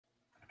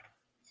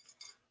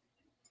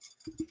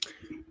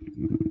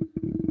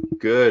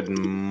Good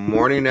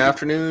morning,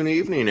 afternoon,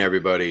 evening,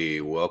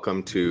 everybody.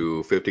 Welcome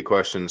to 50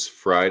 Questions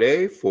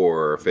Friday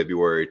for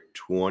February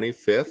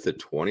 25th of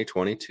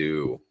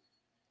 2022.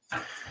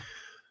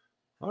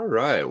 All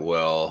right,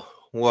 well,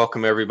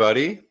 welcome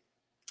everybody.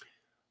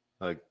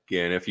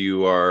 Again, if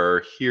you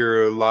are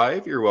here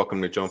live, you're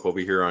welcome to jump over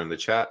here on the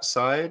chat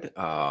side.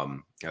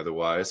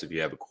 Otherwise, if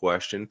you have a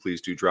question, please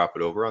do drop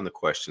it over on the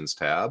questions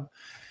tab.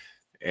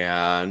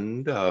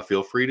 And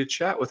feel free to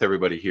chat with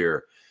everybody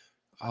here.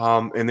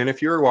 And then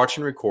if you're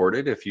watching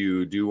recorded, if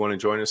you do want to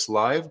join us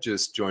live,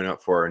 just join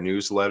up for our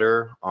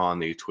newsletter on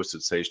the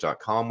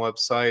Twistedsage.com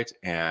website,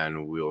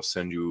 and we'll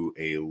send you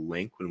a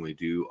link when we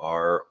do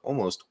our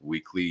almost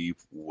weekly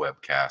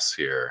webcasts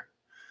here.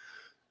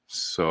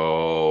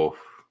 So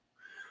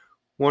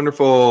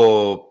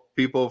wonderful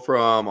people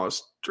from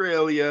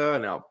Australia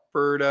and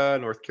Alberta,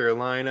 North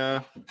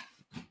Carolina.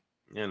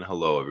 And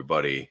hello,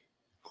 everybody.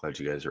 Glad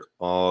you guys are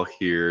all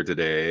here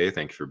today.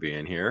 Thank you for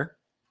being here.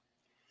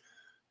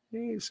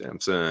 Hey,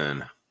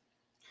 Samson.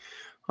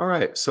 All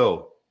right,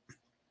 so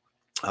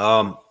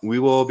we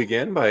will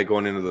begin by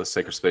going into the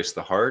sacred space of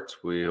the heart.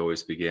 We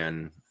always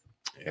begin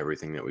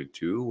everything that we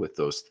do with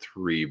those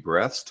 3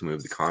 breaths to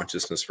move the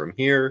consciousness from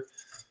here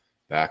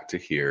back to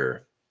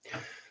here.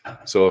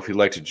 So if you'd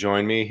like to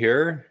join me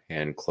here,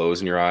 and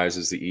closing your eyes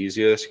is the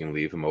easiest, you can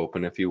leave them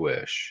open if you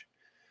wish.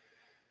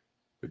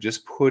 But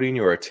just putting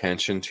your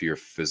attention to your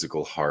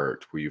physical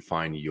heart, where you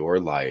find your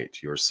light,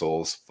 your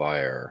soul's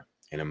fire,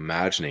 and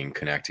imagining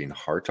connecting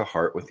heart to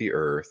heart with the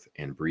earth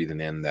and breathing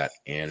in that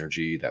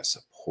energy, that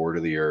support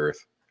of the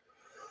earth,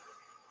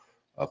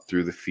 up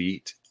through the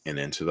feet and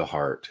into the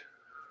heart.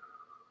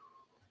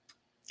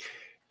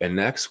 And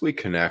next we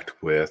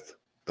connect with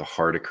the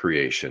heart of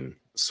creation,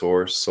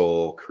 source,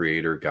 soul,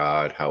 creator,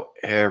 God,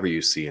 however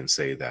you see and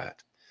say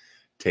that.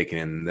 Taking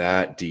in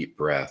that deep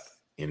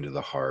breath into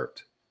the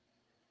heart.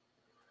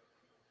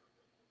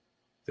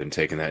 Then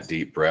taking that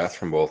deep breath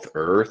from both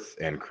earth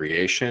and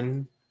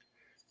creation,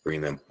 bring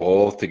them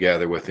both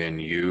together within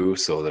you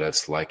so that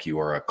it's like you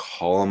are a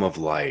column of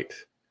light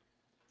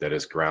that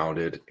is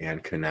grounded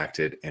and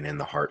connected and in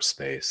the heart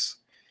space.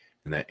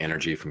 And that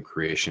energy from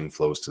creation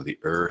flows to the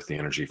earth. The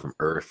energy from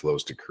earth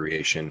flows to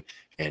creation,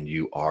 and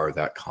you are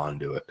that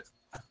conduit.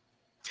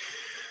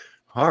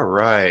 All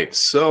right.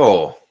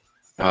 So,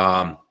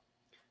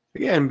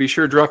 again, be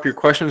sure to drop your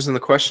questions in the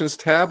questions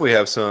tab. We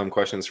have some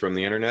questions from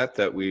the internet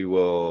that we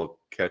will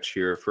catch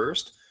here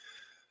first.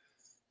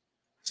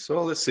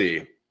 So let's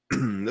see.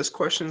 This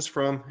question is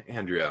from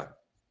Andrea.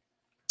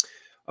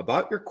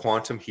 About your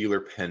Quantum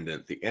Healer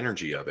Pendant, the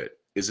energy of it,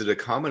 is it a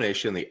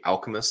combination of the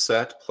Alchemist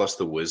set plus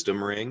the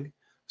Wisdom Ring?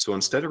 So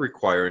instead of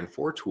requiring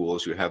 4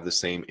 tools, you have the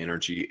same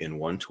energy in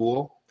 1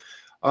 tool?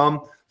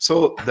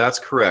 So that's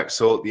correct.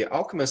 So the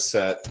Alchemist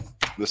set,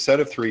 the set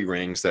of 3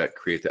 rings that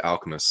create the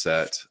Alchemist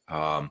set,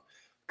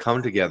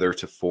 come together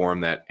to form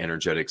that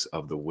energetics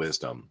of the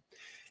wisdom.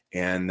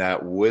 And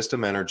that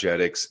wisdom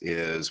energetics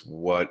is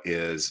what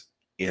is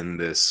in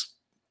this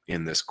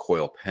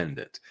coil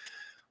pendant.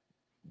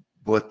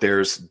 But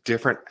there's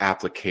different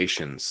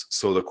applications.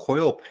 So the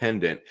coil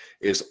pendant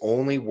is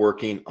only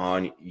working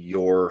on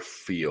your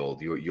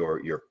field,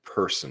 your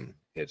person.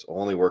 It's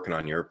only working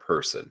on your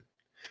person.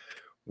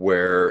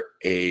 Where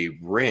a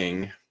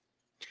ring,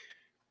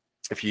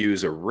 if you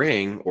use a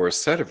ring or a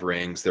set of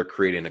rings, they're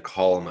creating a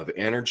column of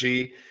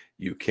energy.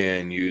 You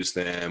can use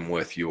them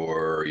with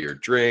your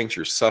drinks,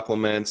 your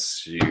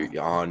supplements,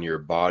 on your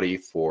body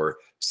for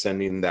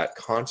sending that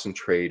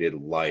concentrated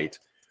light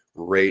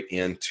right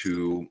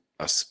into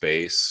a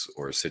space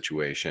or a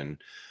situation.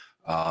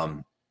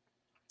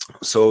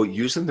 So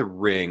using the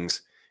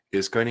rings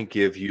is going to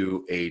give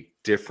you a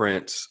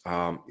different,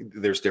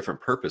 there's different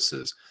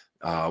purposes.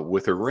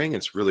 With a ring,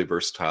 it's really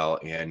versatile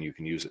and you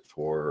can use it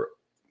for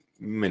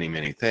many,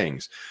 many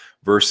things.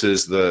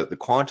 Versus the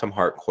Quantum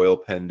Heart Coil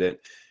Pendant,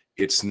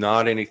 it's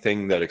not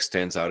anything that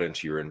extends out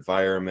into your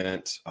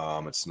environment.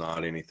 It's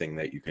not anything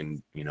that you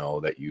can,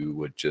 that you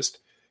would just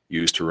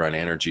use to run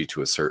energy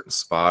to a certain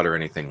spot or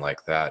anything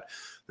like that.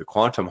 The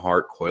Quantum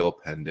Heart Coil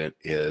Pendant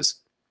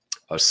is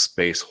a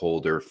space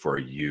holder for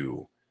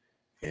you.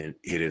 And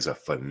it is a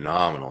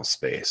phenomenal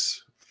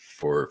space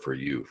for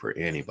you, for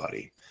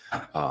anybody.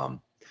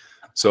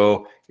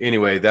 So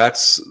anyway,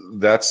 that's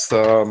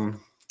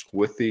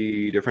with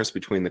the difference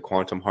between the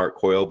Quantum Heart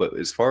Coil. But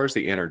as far as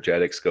the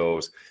energetics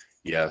goes,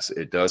 yes,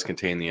 it does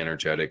contain the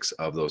energetics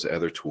of those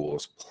other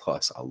tools,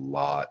 plus a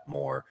lot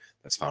more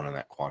that's found in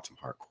that Quantum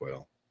Heart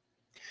Coil.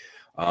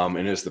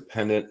 And is the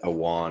pendant a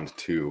wand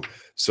too?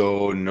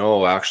 So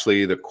no,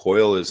 actually the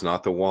coil is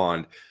not the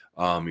wand.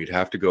 You'd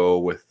have to go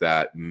with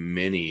that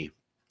mini,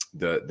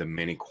 the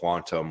mini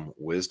quantum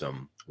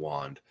wisdom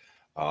wand.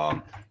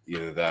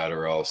 Either that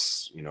or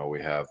else,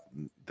 we have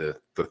the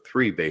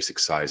 3 basic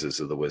sizes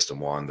of the wisdom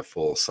wand, the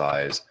full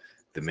size,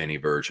 the mini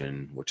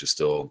version, which is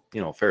still,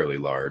 fairly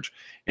large.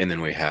 And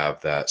then we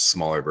have that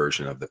smaller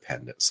version of the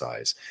pendant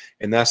size.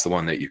 And that's the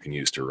one that you can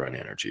use to run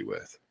energy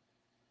with.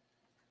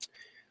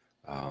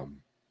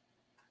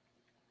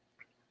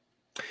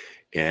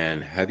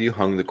 And have you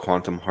hung the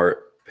Quantum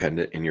Heart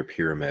pendant in your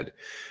pyramid?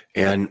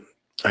 And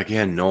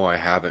again, no, I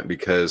haven't,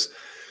 because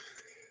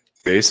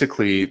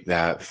basically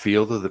that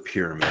field of the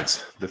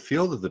pyramids,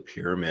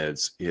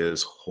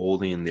 is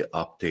holding the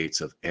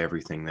updates of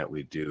everything that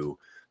we do.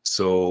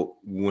 So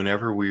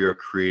whenever we are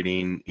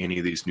creating any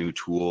of these new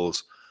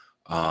tools,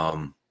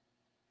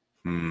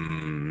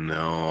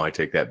 no, I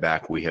take that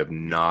back. We have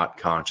not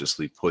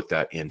consciously put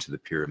that into the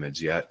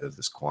pyramids yet of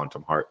this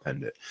Quantum Heart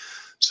Pendant.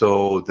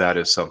 So that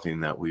is something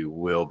that we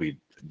will be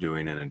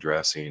doing and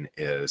addressing,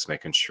 is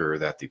making sure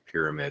that the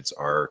pyramids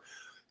are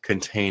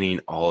containing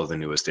all of the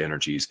newest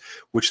energies,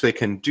 which they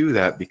can do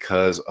that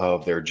because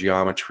of their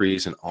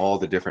geometries and all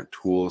the different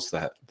tools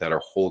that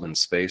are holding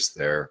space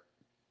there.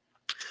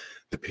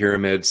 The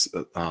pyramids,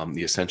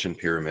 the ascension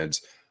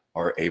pyramids,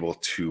 are able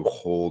to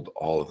hold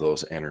all of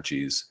those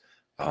energies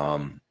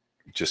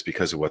just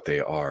because of what they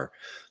are.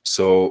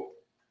 So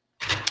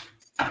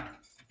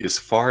as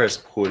far as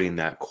putting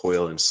that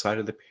coil inside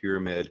of the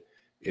pyramid,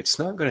 it's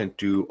not going to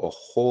do a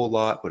whole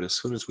lot, but as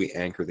soon as we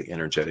anchor the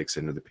energetics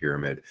into the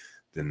pyramid,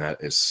 then that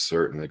is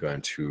certainly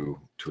going to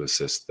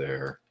assist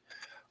there.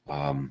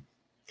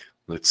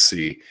 Let's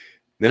see.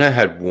 Then I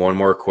had one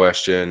more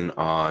question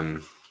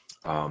on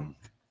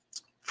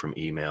from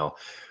email,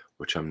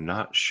 which I'm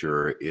not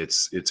sure.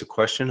 It's a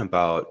question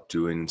about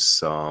doing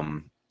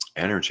some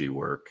energy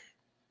work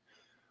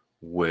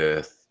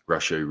with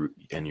Russia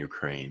and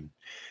Ukraine.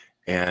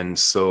 And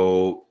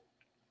so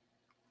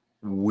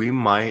we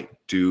might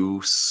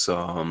do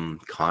some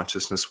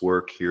consciousness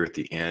work here at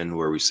the end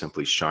where we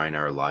simply shine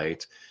our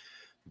light,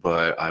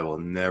 but I will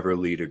never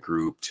lead a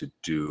group to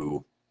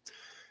do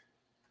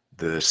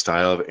the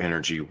style of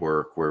energy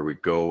work where we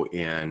go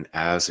in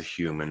as a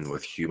human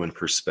with human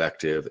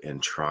perspective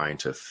and trying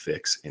to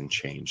fix and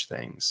change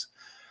things.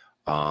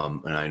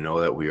 And I know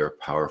that we are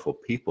powerful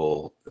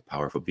people,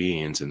 powerful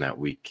beings, and that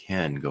we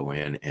can go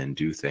in and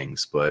do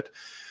things, but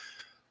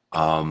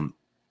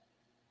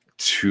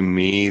to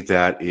me,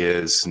 that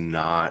is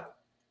not,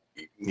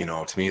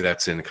 to me,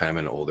 that's in kind of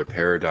an older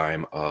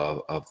paradigm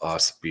of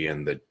us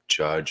being the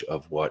judge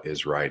of what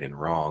is right and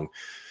wrong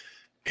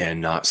and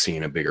not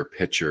seeing a bigger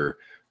picture,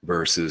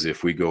 versus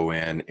if we go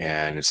in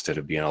and instead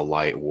of being a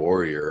light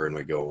warrior and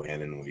we go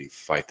in and we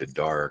fight the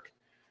dark,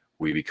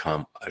 we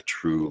become a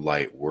true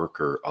light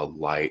worker, a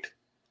light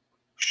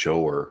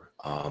shower,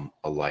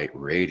 a light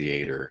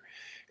radiator,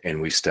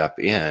 and we step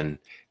in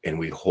and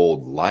we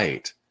hold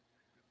light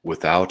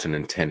without an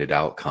intended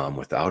outcome,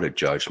 without a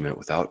judgment,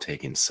 without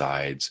taking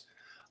sides,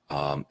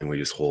 and we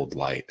just hold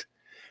light.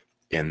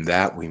 And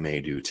that we may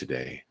do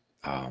today,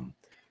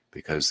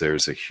 because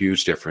there's a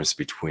huge difference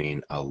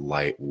between a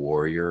light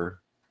warrior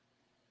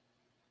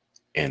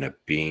and a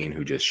being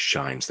who just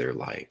shines their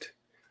light.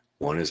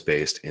 One is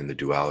based in the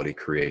duality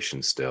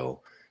creation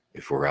still,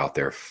 if we're out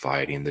there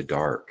fighting the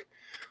dark.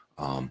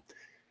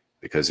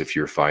 Because if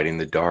you're fighting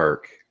the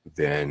dark,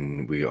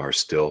 then we are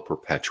still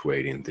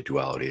perpetuating the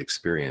duality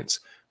experience,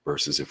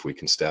 versus if we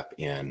can step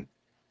in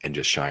and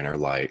just shine our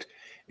light.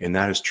 And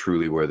that is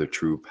truly where the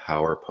true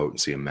power,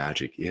 potency, and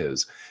magic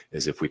is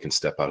if we can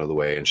step out of the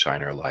way and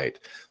shine our light.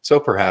 So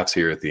perhaps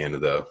here at the end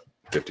of the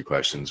 50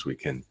 questions, we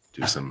can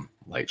do some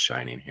light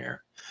shining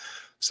here.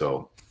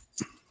 So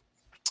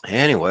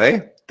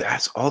anyway,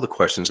 that's all the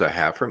questions I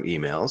have from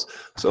emails.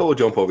 So we'll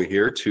jump over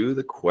here to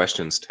the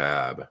questions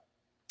tab.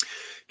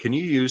 Can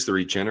you use the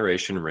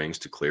regeneration rings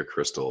to clear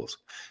crystals?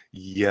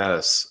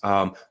 Yes.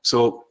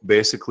 So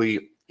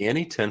basically,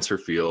 any tensor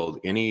field,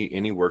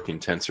 any working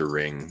tensor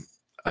ring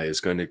is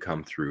going to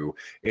come through,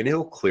 and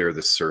it'll clear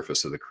the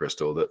surface of the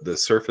crystal. The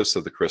surface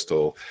of the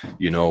crystal,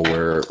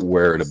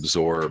 where it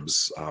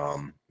absorbs,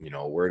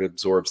 where it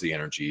absorbs the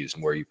energies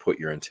and where you put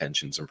your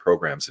intentions and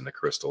programs in the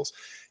crystals,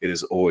 it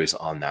is always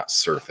on that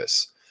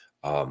surface.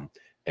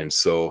 And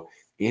so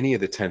any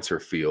of the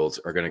tensor fields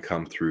are going to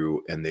come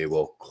through and they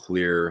will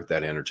clear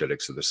that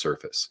energetics of the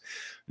surface.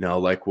 Now,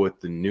 like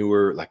what the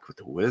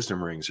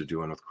wisdom rings are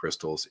doing with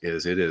crystals,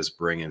 it is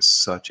bringing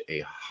such a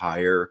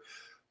higher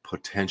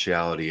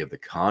potentiality of the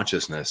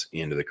consciousness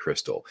into the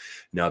crystal.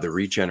 Now, the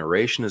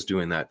regeneration is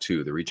doing that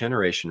too. The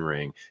regeneration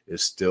ring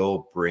is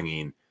still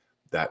bringing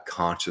that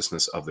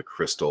consciousness of the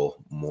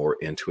crystal more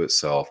into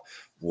itself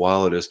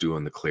while it is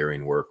doing the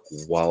clearing work,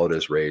 while it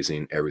is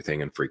raising everything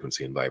in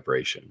frequency and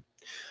vibration.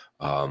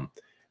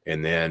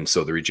 And then,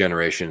 so the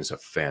regeneration is a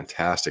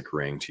fantastic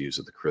ring to use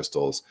with the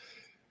crystals.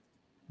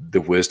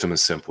 The wisdom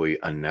is simply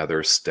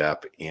another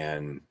step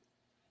in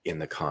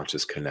the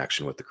conscious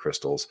connection with the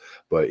crystals.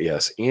 But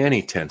yes,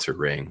 any tensor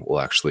ring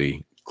will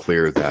actually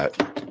clear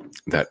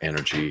that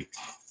energy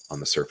on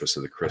the surface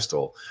of the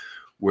crystal,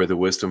 where the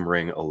wisdom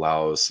ring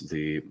allows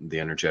the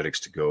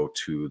energetics to go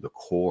to the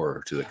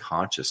core, to the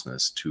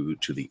consciousness, to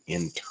the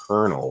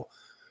internal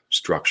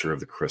structure of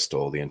the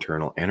crystal, the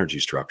internal energy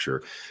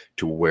structure,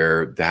 to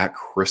where that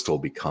crystal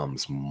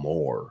becomes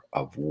more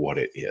of what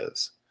it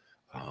is.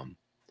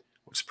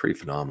 Which is pretty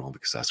phenomenal,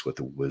 because that's what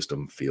the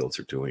wisdom fields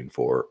are doing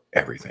for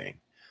everything.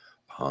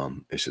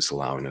 It's just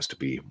allowing us to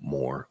be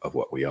more of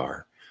what we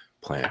are: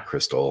 plant,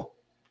 crystal,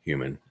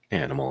 human,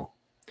 animal.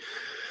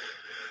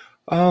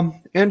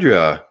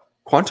 Andrea,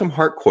 Quantum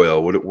Heart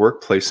Coil, would it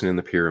work placing in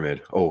the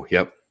pyramid? Oh,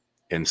 yep.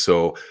 And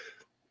so,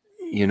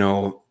 you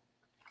know,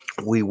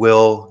 we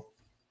will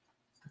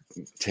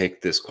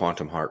take this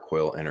Quantum Heart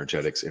Coil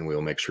energetics and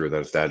we'll make sure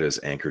that that is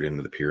anchored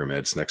into the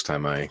pyramids. Next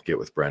time I get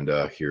with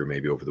Brenda here,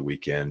 maybe over the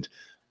weekend,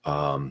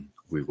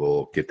 we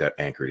will get that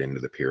anchored into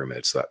the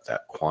pyramids. So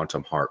that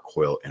Quantum Heart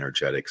Coil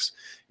energetics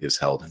is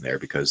held in there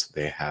because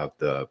they have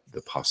the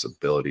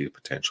possibility, the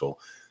potential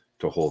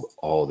to hold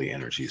all the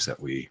energies that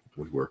we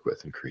work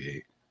with and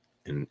create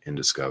and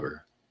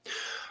discover.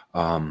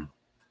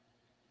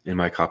 In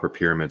my copper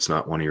pyramids,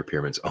 not one of your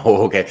pyramids.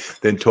 Oh, okay.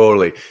 Then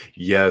totally.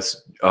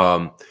 Yes.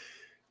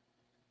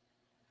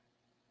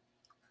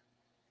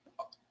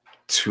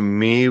 To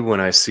me, when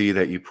I see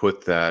that you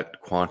put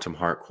that Quantum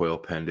Heart Coil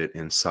Pendant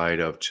inside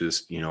of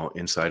just,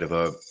 inside of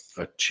a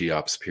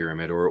Cheops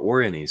pyramid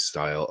or any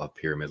style of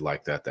pyramid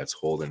like that, that's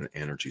holding an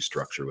energy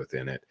structure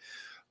within it.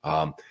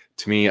 To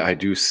me, I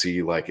do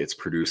see like it's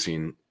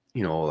producing,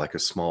 like a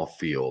small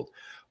field.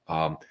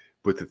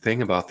 But the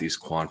thing about these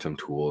quantum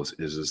tools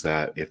is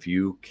that if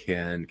you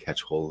can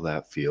catch hold of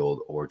that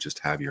field or just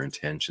have your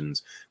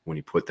intentions when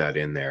you put that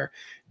in there,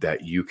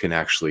 that you can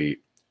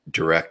actually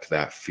direct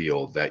that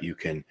field, that you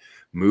can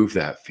move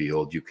that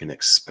field, you can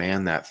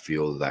expand that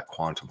field of that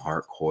Quantum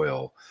Heart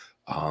Coil.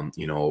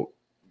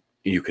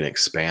 You can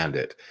expand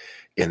it,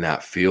 and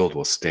that field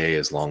will stay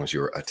as long as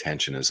your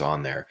attention is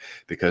on there,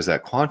 because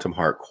that Quantum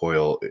Heart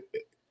Coil,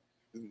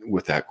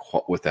 with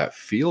that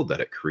field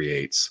that it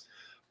creates,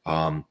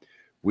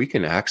 we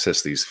can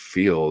access these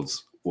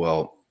fields.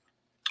 Well,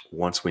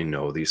 once we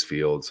know these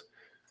fields,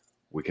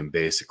 we can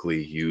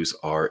basically use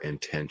our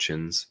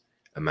intentions,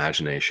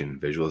 imagination,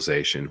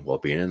 visualization while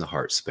being in the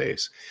heart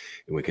space,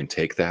 and we can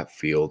take that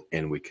field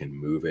and we can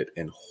move it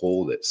and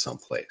hold it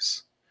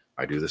someplace.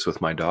 I do this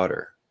with my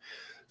daughter.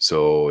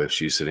 So if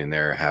she's sitting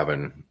there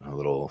having a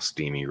little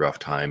steamy, rough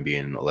time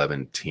being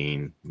 11,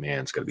 teen, man,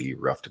 it's going to be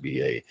rough to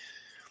be a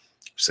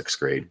 6th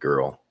grade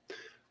girl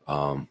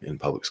in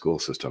public school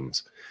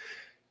systems.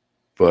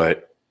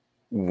 But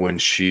when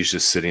she's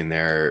just sitting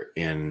there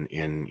in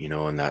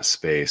that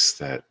space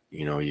that,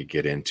 you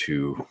get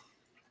into,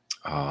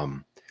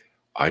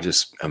 I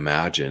just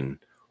imagine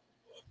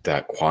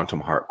that Quantum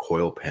Heart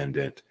Coil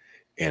Pendant,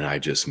 and I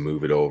just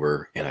move it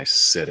over and I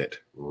sit it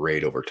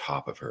right over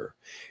top of her,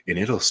 and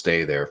it'll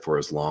stay there for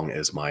as long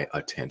as my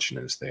attention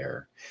is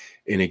there.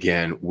 And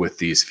again, with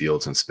these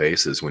fields and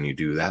spaces, when you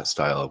do that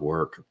style of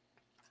work,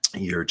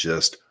 you're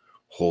just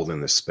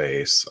holding the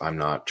space. I'm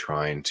not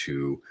trying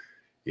to,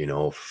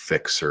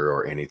 fix her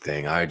or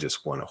anything. I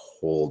just want to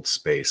hold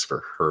space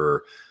for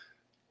her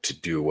to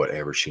do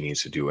whatever she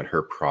needs to do in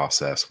her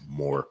process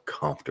more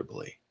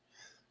comfortably.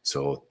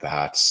 So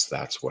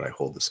that's what I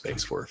hold the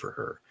space for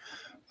her.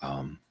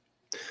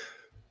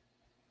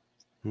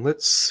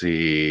 Let's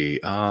see.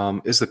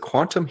 Is the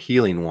Quantum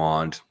Healing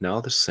Wand now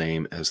the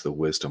same as the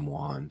Wisdom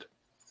Wand?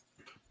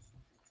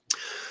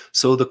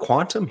 So the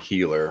Quantum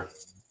Healer,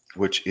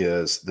 which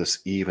is this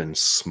even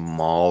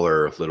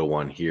smaller little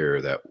one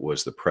here that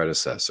was the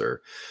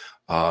predecessor,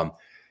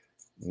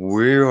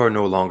 we are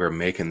no longer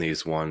making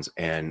these ones,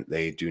 and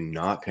they do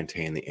not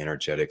contain the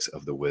energetics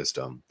of the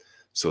Wisdom.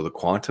 So the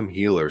Quantum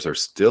Healers are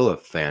still a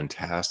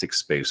fantastic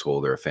space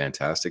holder, a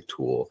fantastic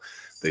tool.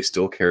 They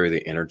still carry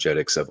the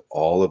energetics of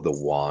all of the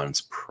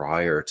wands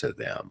prior to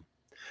them.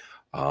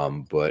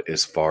 But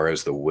as far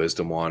as the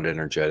Wisdom Wand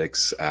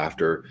energetics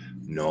after,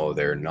 no,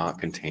 they're not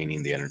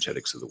containing the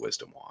energetics of the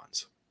Wisdom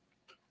Wands,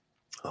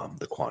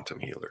 the Quantum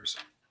Healers.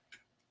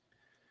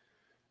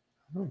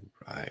 All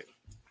right.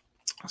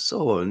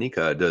 So,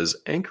 Nika, does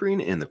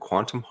anchoring the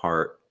Quantum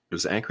Heart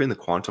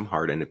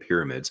into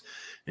pyramids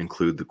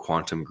include the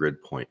quantum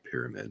grid point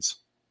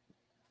pyramids?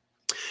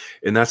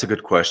 And that's a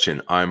good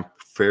question. I'm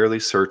fairly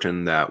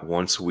certain that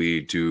once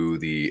we do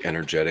the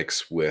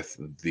energetics with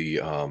the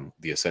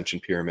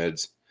Ascension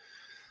pyramids,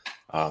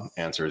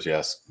 answer is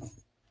yes.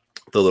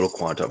 The little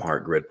Quantum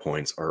Heart grid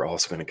points are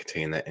also going to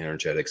contain that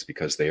energetics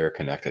because they are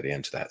connected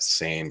into that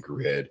same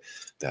grid,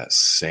 that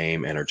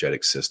same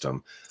energetic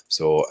system.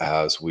 So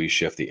as we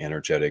shift the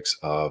energetics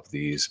of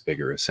these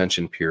bigger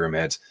Ascension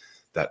pyramids,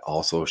 that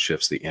also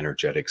shifts the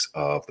energetics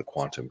of the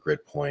quantum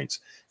grid points,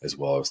 as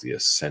well as the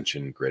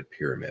Ascension grid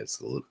pyramids,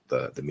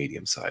 the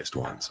medium-sized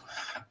ones.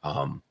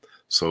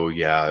 So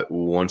yeah,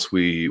 once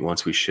we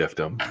shift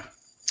them,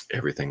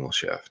 everything will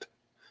shift.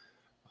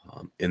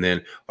 And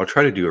then I'll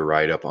try to do a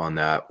write-up on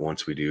that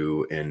once we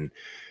do. And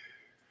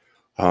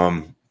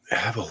I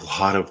have a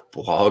lot of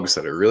blogs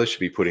that I really should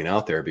be putting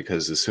out there,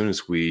 because as soon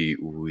as we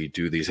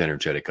do these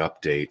energetic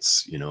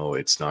updates,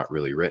 it's not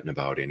really written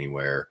about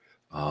anywhere.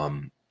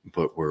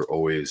 But we're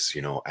always,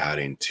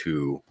 adding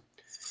to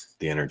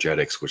the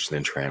energetics, which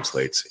then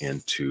translates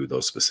into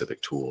those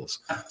specific tools.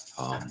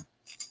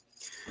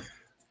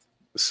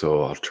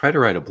 So I'll try to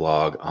write a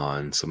blog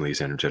on some of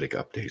these energetic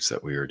updates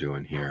that we are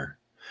doing here.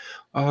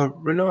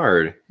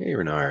 Renard. Hey,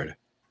 Renard.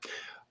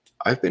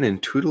 I've been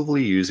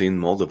intuitively using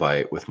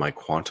Moldavite with my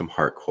Quantum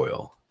Heart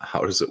Coil.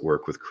 How does it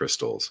work with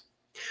crystals?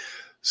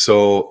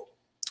 So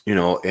you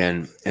know,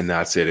 and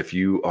that's it. If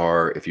you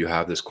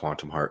have this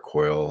Quantum Heart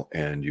Coil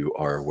and you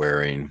are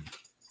wearing,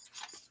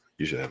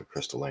 you should have a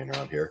crystal laying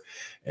around here,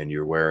 and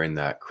you're wearing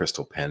that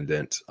crystal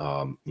pendant,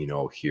 you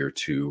know, here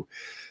too,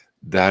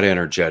 that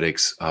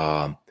energetics,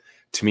 to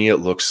me, it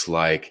looks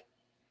like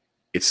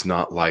it's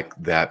not like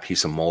that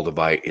piece of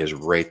Moldavite is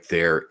right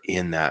there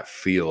in that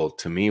field.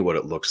 To me, what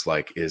it looks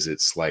like is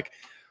it's like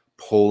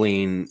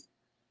pulling,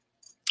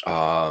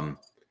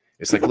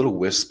 it's like little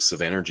wisps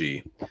of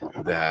energy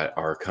that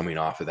are coming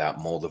off of that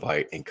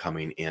Moldavite and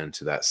coming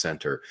into that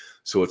center.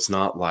 So it's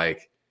not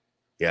like,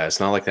 yeah,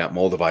 it's not like that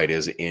Moldavite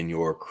is in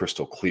your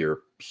crystal clear,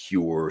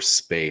 pure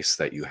space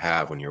that you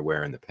have when you're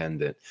wearing the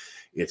pendant.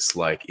 It's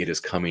like it is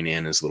coming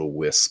in as little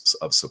wisps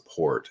of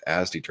support,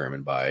 as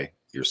determined by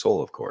your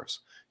soul, of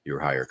course, your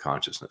higher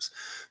consciousness.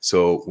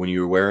 So when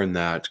you're wearing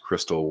that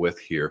crystal with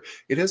here,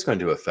 it is going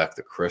to affect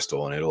the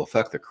crystal, and it'll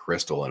affect the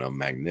crystal in a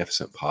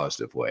magnificent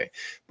positive way.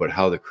 But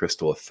how the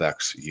crystal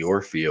affects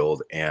your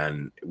field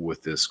and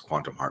with this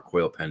Quantum Heart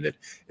Coil Pendant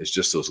is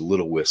just those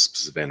little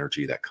wisps of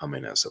energy that come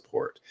in as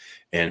support.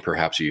 And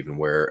perhaps you even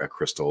wear a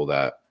crystal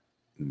that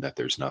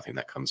there's nothing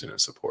that comes in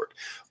as support,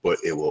 but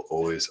it will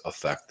always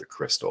affect the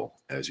crystal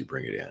as you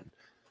bring it in.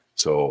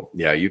 So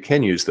yeah, you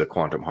can use the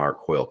Quantum Heart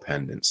Coil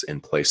pendants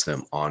and place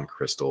them on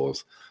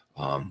crystals,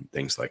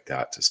 things like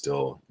that, to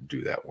still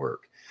do that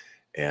work.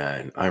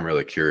 And I'm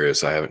really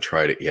curious. I haven't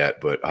tried it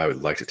yet, but I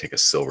would like to take a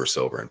silver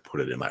and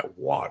put it in my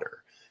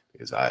water,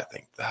 because I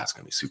think that's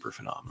going to be super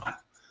phenomenal.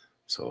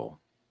 So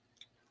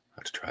I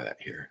have to try that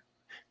here.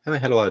 I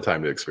haven't had a lot of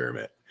time to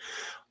experiment.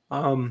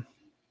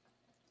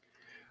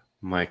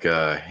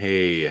 Micah,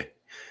 hey,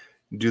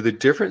 do the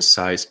different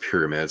size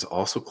pyramids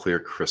also clear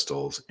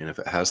crystals? And if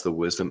it has the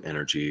wisdom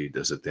energy,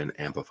 does it then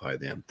amplify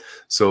them?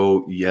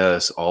 So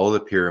yes, all the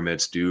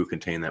pyramids do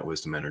contain that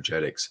wisdom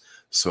energetics.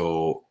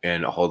 So,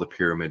 and all the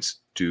pyramids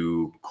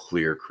do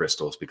clear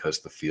crystals because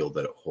of the field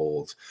that it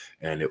holds,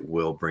 and it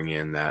will bring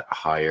in that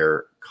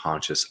higher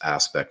conscious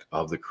aspect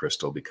of the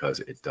crystal because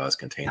it does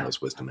contain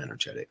those wisdom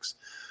energetics.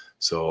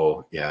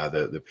 So yeah,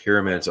 the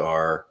pyramids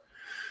are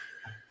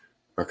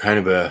kind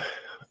of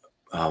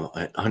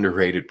an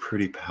underrated,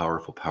 pretty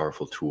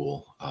powerful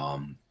tool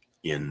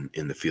in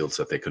the fields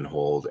that they can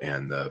hold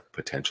and the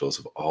potentials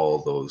of all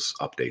those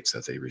updates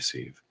that they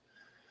receive.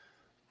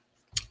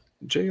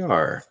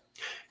 JR,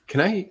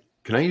 can I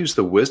use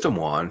the wisdom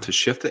wand to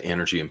shift the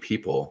energy in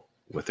people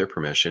with their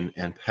permission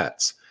and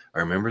pets? I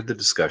remember the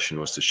discussion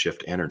was to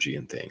shift energy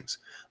in things.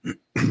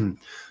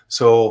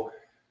 So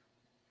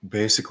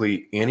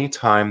basically,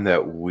 anytime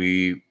that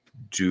we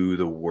do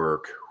the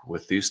work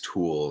with these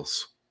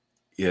tools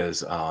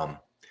is, and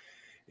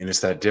it's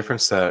that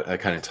difference that I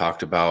kind of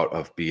talked about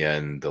of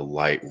being the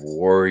light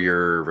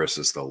warrior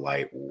versus the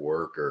light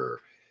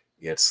worker.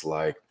 It's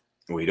like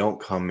we don't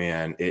come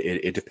in,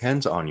 it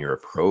depends on your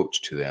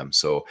approach to them.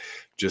 So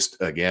just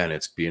again,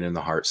 it's being in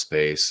the heart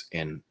space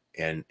and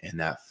in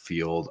that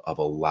field of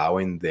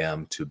allowing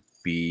them to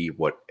be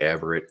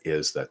whatever it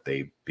is that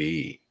they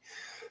be.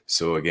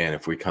 So again,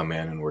 if we come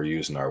in and we're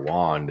using our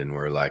wand and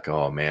we're like,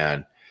 oh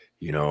man,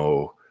 you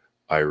know,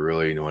 I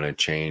really want to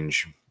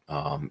change,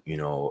 you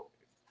know,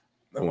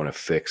 I want to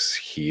fix,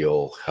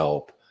 heal,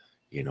 help,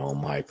 you know,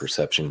 my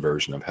perception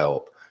version of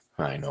help.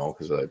 I know,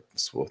 because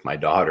it's with my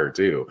daughter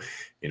too.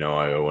 You know,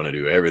 I want to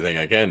do everything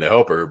I can to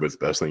help her, but the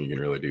best thing you can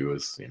really do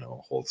is, you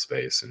know, hold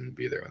space and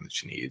be there when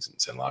she needs and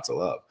send lots of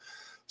love.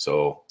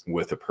 So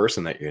with the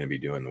person that you're going to be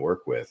doing the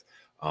work with,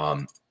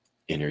 and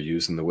you're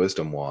using the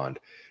wisdom wand,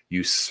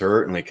 you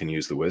certainly can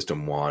use the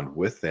wisdom wand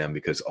with them,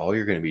 because all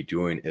you're going to be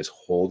doing is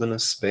holding a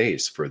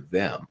space for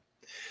them.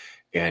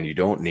 And you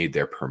don't need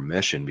their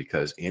permission,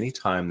 because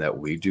anytime that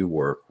we do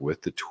work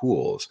with the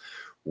tools,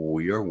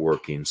 we are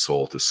working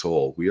soul to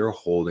soul. We are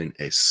holding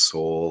a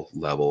soul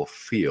level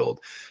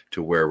field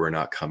to where we're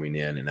not coming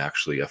in and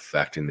actually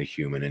affecting the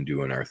human and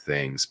doing our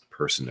things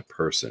person to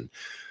person.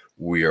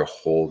 We are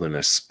holding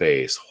a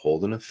space,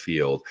 holding a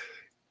field,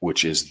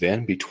 which is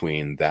then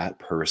between that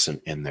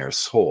person and their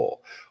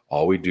soul.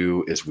 All we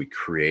do is we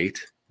create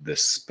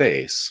this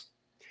space.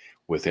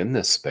 Within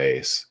this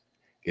space,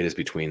 it is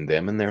between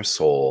them and their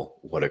soul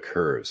what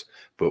occurs.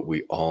 But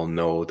we all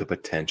know the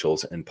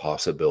potentials and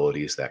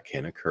possibilities that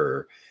can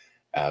occur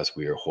as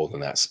we are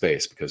holding that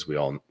space, because we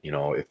all, you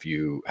know, if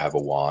you have a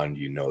wand,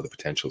 you know the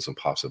potentials and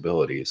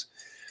possibilities,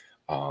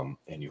 and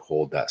you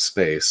hold that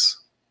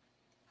space,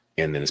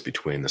 and then it's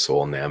between the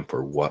soul and them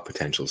for what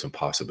potentials and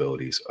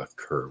possibilities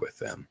occur with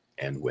them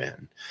and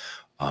when.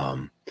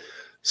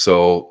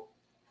 So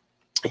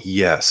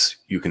yes,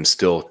 you can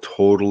still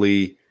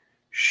totally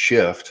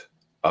shift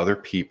other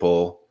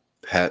people,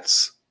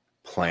 pets,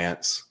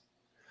 plants,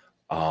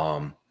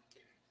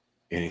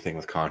 anything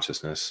with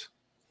consciousness,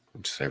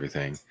 just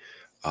everything.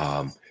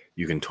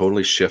 You can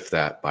totally shift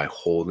that by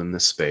holding the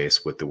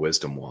space with the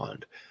wisdom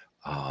wand,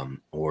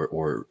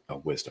 or a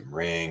wisdom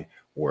ring,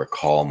 or a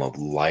column of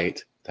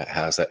light that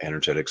has that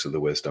energetics of the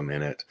wisdom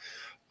in it.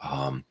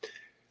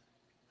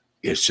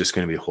 It's just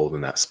going to be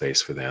holding that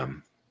space for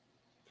them.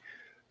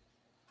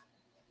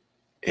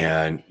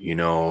 And, you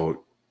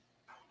know,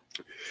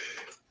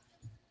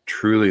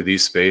 truly,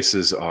 these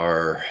spaces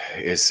are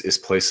is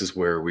places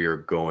where we are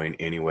going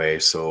anyway.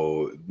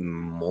 So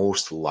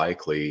most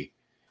likely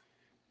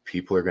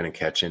people are going to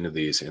catch into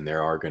these, and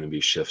there are going to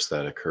be shifts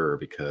that occur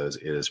because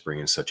it is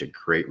bringing such a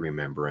great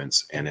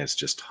remembrance, and it's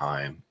just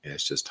time.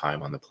 It's just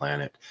time on the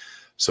planet.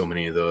 So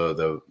many of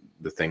the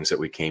things that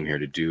we came here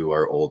to do,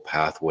 our old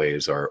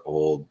pathways, our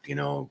old,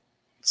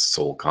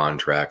 soul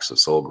contracts, the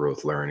soul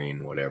growth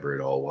learning, whatever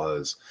it all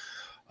was.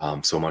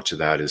 So much of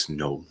that is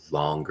no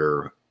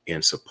longer in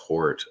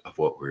support of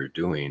what we're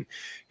doing,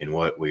 and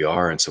what we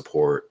are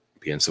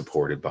being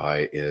supported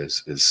by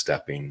is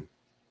stepping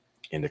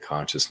into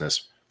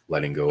consciousness,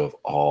 letting go of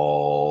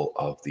all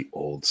of the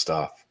old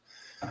stuff.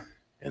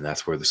 And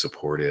that's where the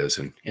support is.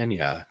 And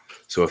yeah,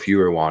 so if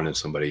you are wanting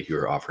somebody,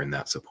 you're offering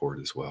that support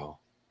as well.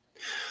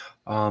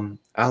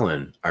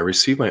 Alan, I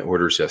received my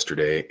orders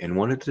yesterday and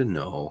wanted to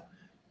know,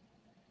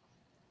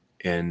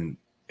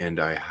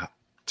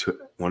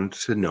 wanted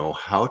to know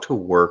how to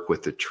work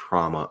with the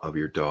trauma of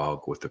your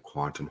dog with the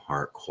Quantum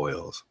Heart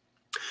Coils.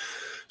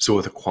 So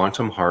with a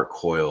Quantum Heart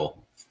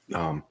Coil,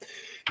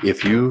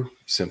 if you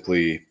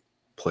simply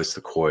place the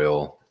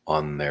coil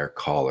on their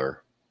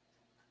collar,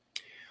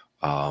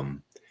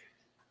 and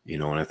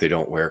if they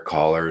don't wear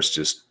collars,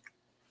 just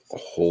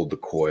hold the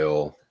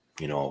coil,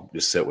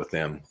 just sit with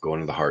them, go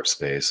into the heart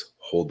space,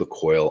 hold the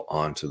coil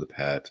onto the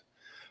pet,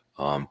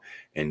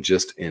 and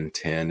just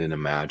intend and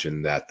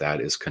imagine that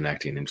that is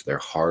connecting into their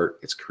heart.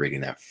 It's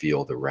creating that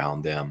field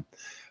around them.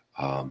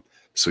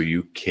 So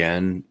you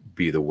can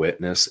be the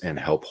witness and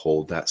help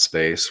hold that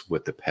space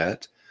with the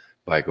pet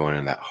by going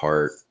in that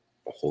heart,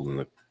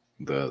 holding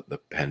the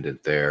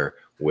pendant there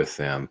with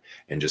them,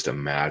 and just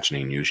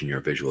imagining, using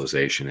your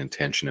visualization,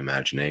 intention,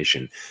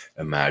 imagination,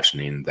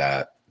 imagining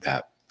that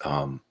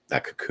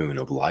cocoon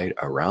of light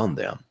around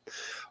them.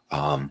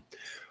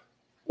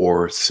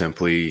 Or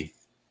simply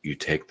you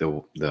take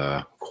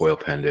the coil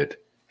pendant,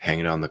 hang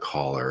it on the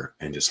collar,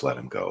 and just let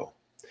them go,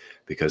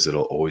 because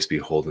it'll always be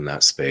holding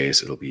that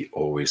space. It'll be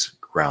always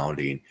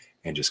grounding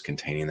and just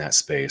containing that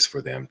space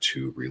for them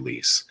to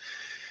release.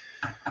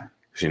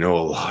 Because a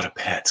lot of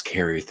pets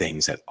carry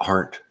things that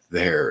aren't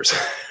theirs.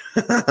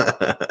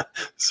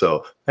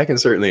 So that can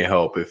certainly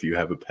help if you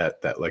have a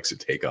pet that likes to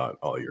take on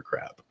all your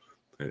crap.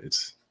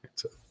 It's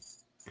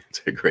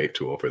a great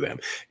tool for them.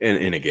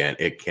 And again,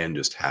 it can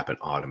just happen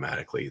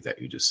automatically,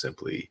 that you just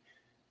simply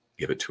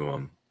give it to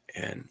them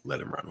and let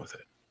them run with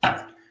it.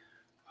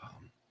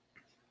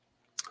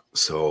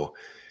 So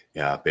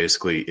yeah,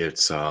 basically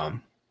it's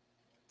going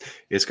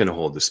to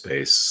hold the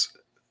space,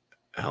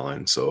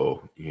 Alan.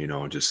 So,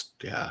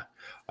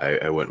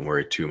 I wouldn't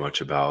worry too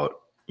much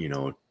about,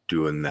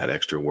 doing that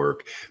extra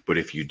work. But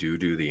if you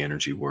do the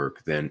energy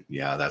work, then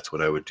yeah, that's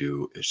what I would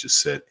do, is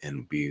just sit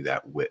and be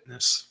that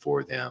witness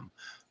for them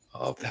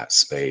of that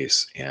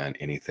space and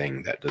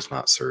anything that does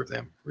not serve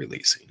them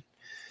releasing.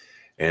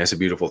 And it's a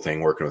beautiful thing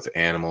working with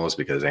animals,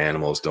 because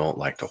animals don't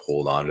like to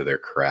hold on to their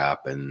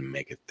crap and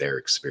make it their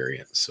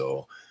experience.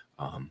 So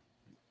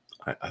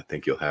I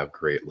think you'll have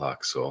great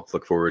luck. So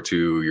look forward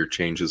to your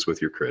changes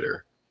with your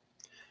critter.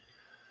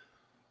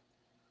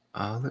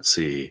 Let's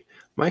see.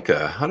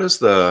 Micah, how does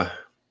the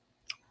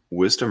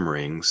wisdom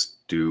rings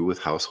do with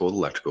household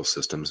electrical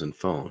systems and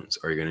phones?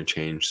 Are you going to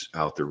change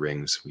out the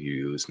rings you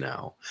use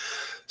now?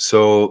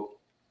 So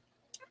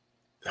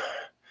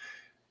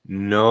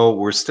no,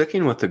 we're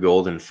sticking with the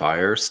golden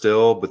fire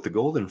still, but the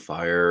golden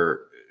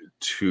fire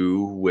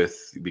too,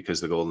 because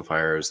the golden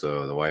fire is the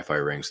Wi-Fi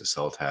rings, the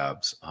cell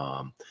tabs,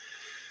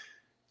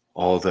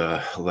 all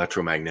the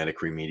electromagnetic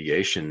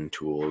remediation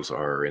tools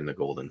are in the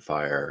golden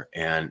fire.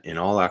 And in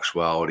all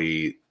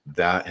actuality,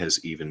 that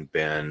has even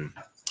been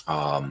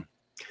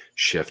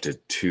shifted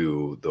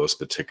to those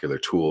particular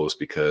tools,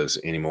 because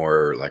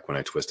anymore, like when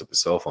I twist up a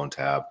cell phone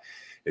tab,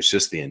 it's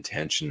just the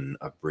intention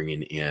of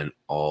bringing in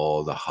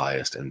all the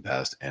highest and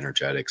best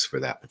energetics for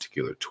that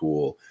particular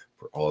tool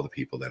for all the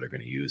people that are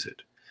going to use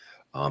it.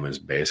 Is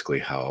basically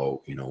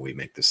how, we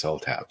make the cell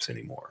tabs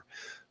anymore.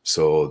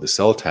 So the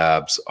cell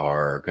tabs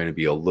are going to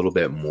be a little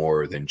bit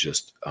more than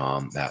just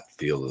that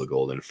field of the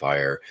golden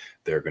fire.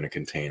 They're going to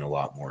contain a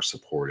lot more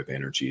supportive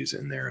energies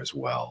in there as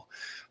well.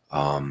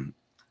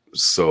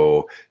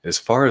 So as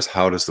far as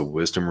how does the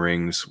wisdom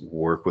rings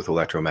work with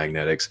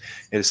electromagnetics,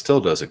 it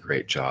still does a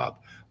great job.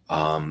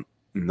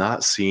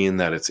 Not seeing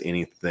that it's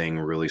anything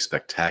really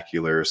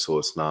spectacular. So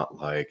it's not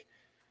like,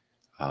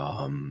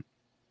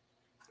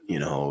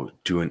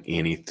 doing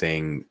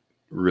anything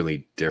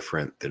really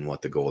different than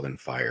what the golden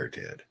fire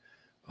did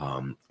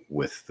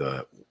with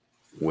the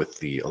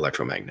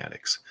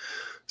electromagnetics.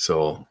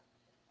 So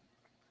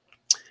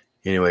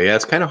anyway, yeah,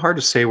 it's kind of hard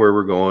to say where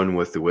we're going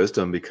with the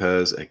wisdom,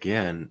 because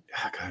again,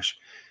 gosh,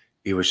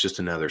 it was just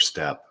another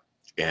step.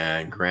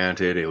 And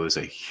granted, it was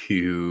a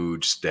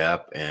huge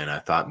step, and I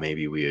thought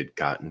maybe we had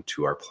gotten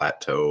to our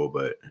plateau,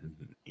 but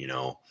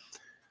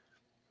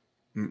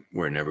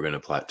we're never going to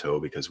plateau,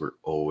 because we're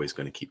always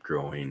going to keep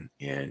growing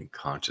in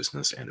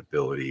consciousness and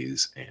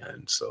abilities.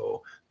 And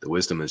so the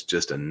wisdom is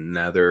just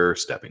another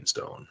stepping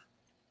stone.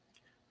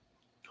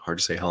 hard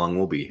to say how long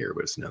we'll be here,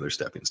 but it's another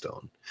stepping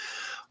stone.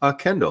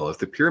 Kendall, if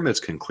the pyramids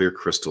can clear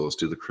crystals,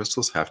 do the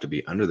crystals have to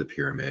be under the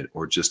pyramid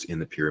or just in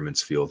the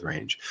pyramid's field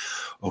range?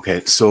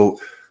 Okay, so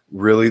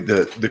really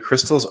the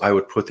crystals, I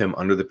would put them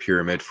under the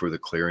pyramid for the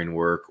clearing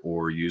work,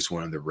 or use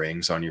one of the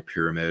rings on your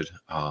pyramid,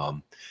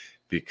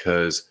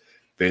 because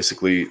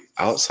basically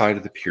outside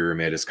of the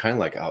pyramid is kind of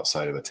like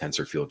outside of a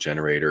tensor field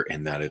generator,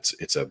 in that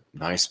it's a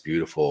nice,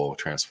 beautiful,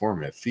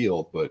 transformative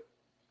field, but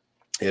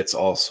it's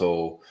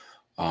also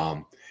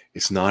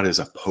it's not as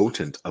a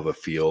potent of a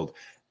field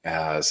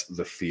as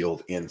the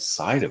field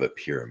inside of a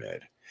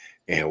pyramid,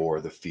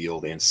 or the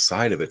field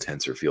inside of a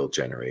tensor field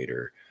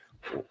generator,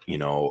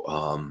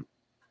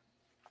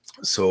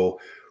 so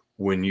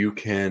when you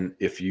can,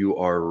 if you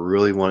are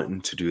really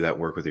wanting to do that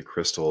work with your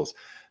crystals,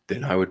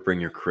 then I would bring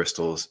your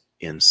crystals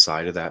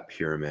inside of that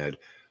pyramid,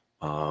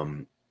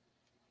 and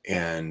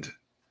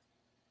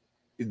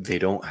they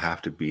don't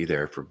have to be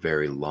there for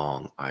very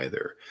long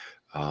either,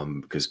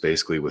 because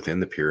basically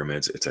within the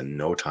pyramids, it's a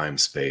no time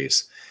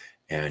space,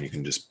 and you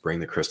can just bring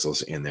the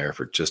crystals in there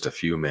for just a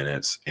few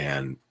minutes,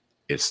 and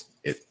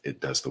it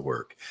does the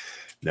work.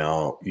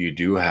 Now, you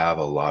do have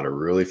a lot of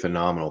really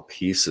phenomenal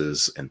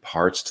pieces and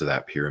parts to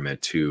that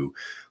pyramid too,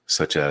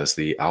 such as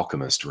the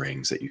Alchemist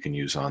rings that you can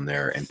use on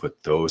there and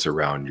put those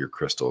around your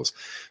crystals,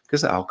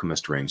 because the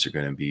Alchemist rings are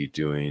going to be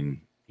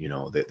doing,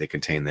 they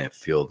contain that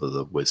field of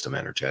the wisdom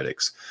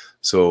energetics.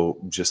 So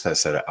just that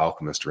set of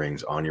Alchemist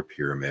rings on your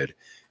pyramid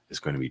is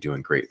going to be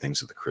doing great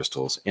things with the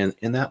crystals. And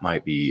that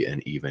might be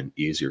an even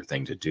easier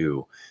thing to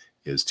do,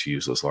 is to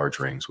use those large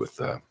rings with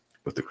the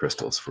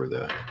crystals for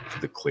the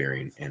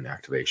clearing and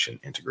activation,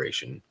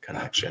 integration,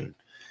 connection,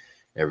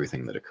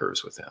 everything that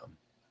occurs with them.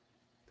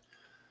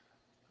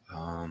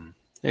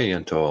 Hey,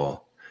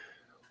 Yentol,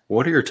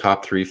 what are your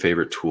top 3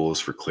 favorite tools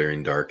for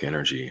clearing dark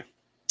energy?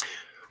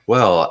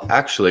 Well,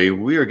 actually,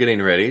 we are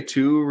getting ready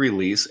to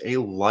release a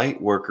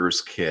light workers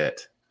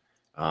kit.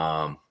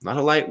 Not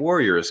a light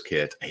warriors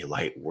kit, a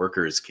light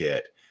workers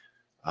kit,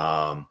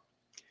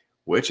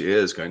 which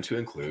is going to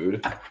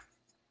include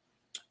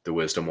the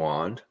wisdom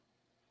wand,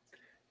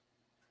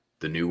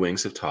 the new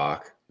wings of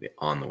talk,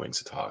 on the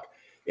wings of talk.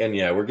 And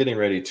yeah, we're getting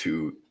ready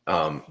to,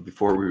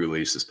 before we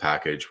release this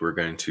package, we're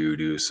going to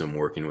do some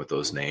working with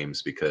those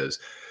names, because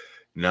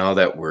now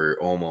that we're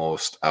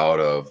almost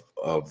out of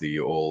the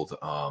old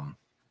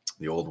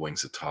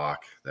wings of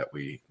talk that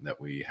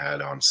we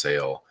had on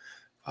sale,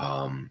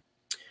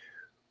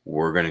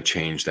 we're going to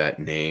change that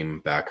name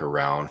back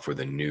around for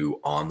the new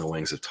on the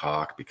wings of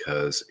talk,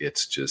 because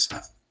it's just,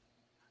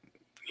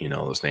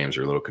 those names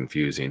are a little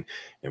confusing,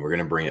 and we're going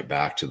to bring it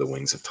back to the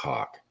wings of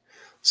talk.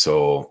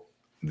 So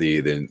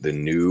the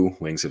new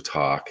wings of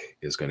talk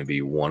is going to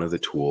be one of the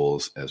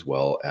tools, as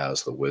well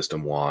as the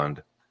wisdom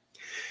wand.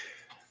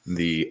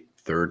 The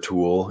third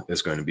tool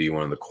is going to be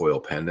one of the coil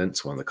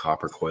pendants, one of the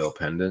copper coil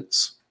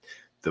pendants.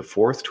 The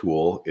fourth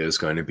tool is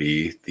going to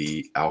be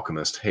the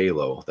Alchemist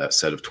Halo, that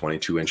set of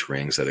 22-inch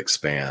rings that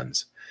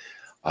expands.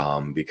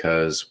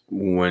 Because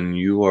when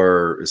you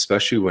are,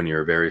 especially when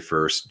you're very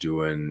first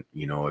doing,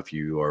 if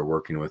you are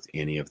working with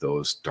any of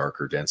those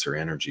darker, denser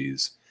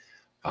energies,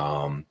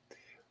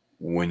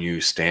 when you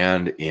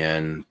stand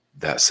in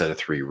that set of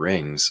 3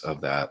 rings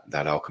of that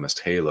Alchemist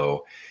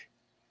Halo,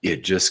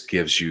 it just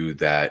gives you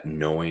that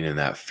knowing and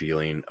that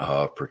feeling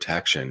of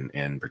protection.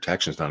 And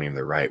protection is not even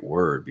the right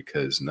word,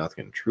 because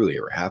nothing can truly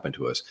ever happen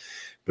to us,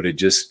 but it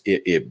just,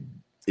 it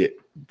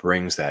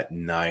brings that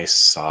nice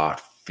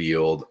soft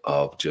field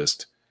of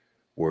just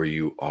where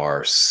you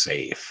are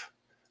safe,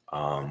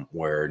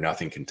 where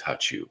nothing can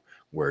touch you,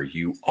 where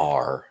you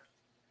are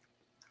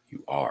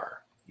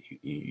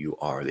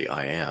the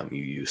I am.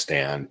 You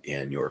stand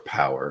in your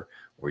power,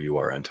 where you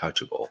are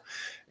untouchable.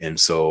 And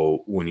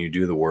so when you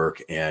do the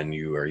work and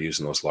you are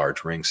using those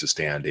large rings to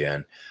stand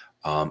in,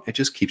 it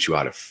just keeps you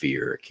out of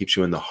fear. It keeps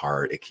you in the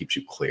heart. It keeps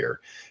you clear,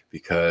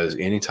 because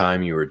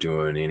anytime you are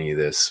doing any of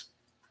this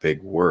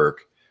big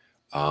work,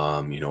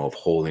 of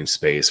holding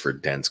space for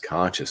dense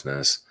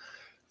consciousness,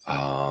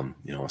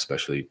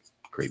 especially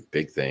great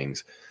big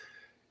things,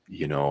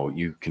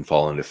 you can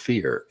fall into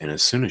fear. And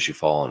as soon as you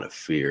fall into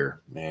fear,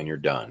 man, you're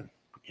done.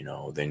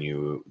 Then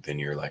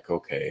you're like,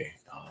 okay,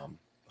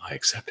 I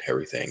accept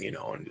everything,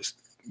 and just,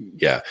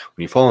 yeah,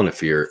 when you fall into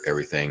fear,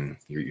 everything,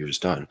 you're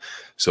just done.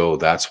 So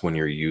that's when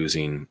you're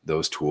using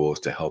those tools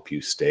to help you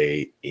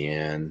stay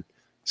in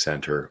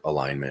center,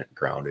 alignment,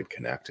 grounded,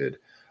 connected.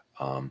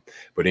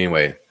 But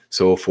anyway,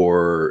 so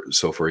for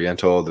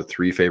Yento, the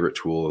 3 favorite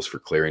tools for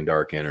clearing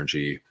dark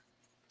energy: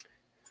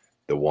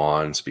 the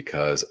wands,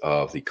 because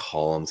of the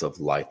columns of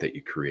light that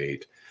you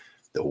create;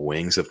 the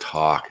wings of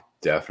talk,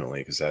 definitely,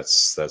 because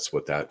that's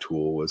what that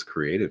tool was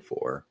created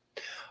for.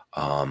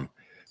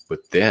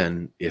 But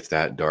then if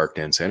that dark,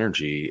 dense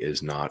energy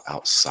is not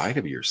outside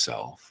of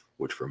yourself,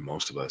 which for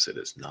most of us it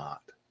is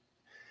not,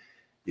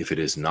 if it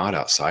is not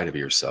outside of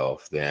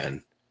yourself,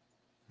 then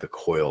the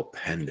coil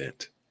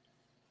pendant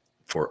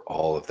for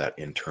all of that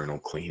internal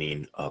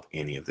cleaning of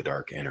any of the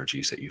dark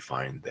energies that you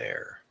find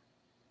there.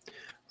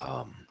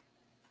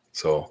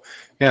 So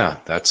yeah,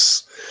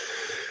 that's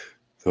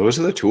Those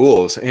are the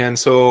tools. And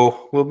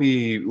so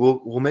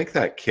we'll make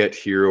that kit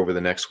here over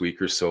the next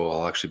week or so.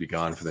 I'll actually be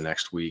gone for the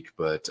next week,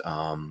 but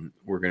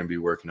we're going to be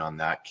working on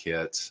that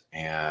kit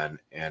and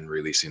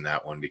releasing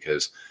that one,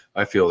 because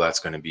I feel that's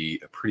going to be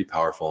a pretty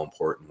powerful,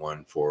 important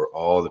one for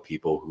all the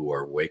people who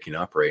are waking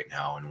up right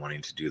now and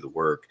wanting to do the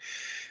work,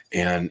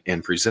 and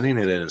presenting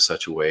it in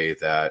such a way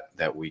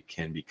that we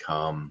can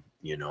become,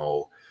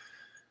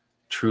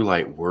 true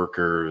light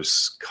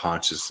workers,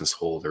 consciousness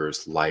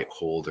holders, light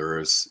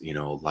holders,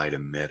 light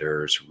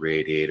emitters,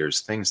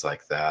 radiators, things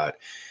like that,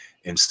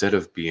 instead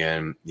of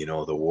being,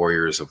 the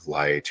warriors of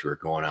light who are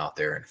going out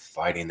there and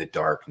fighting the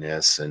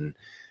darkness and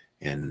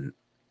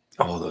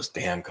all those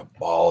damn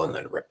cabal and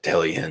the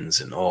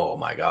reptilians, and oh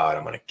my God,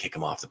 I'm going to kick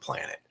them off the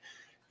planet.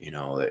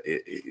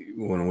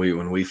 When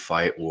we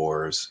fight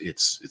wars,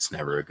 it's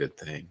never a good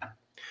thing.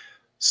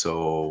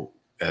 So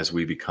as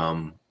we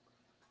become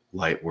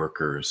light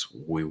workers,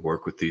 we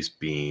work with these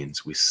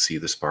beings, we see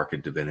the spark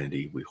of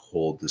divinity, we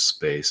hold the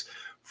space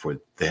for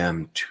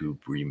them to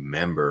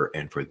remember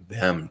and for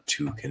them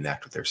to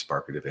connect with their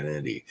spark of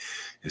divinity.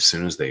 As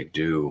soon as they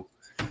do,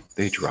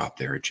 they drop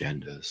their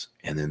agendas,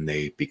 and then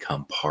they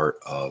become part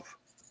of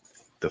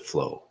the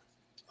flow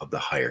of the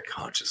higher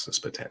consciousness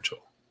potential.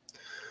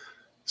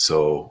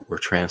 So we're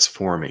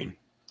transforming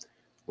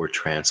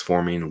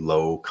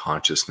low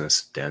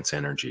consciousness, dense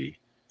energy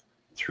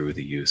through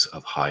the use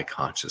of high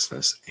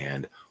consciousness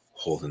and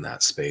holding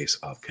that space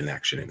of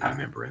connection and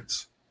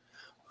remembrance.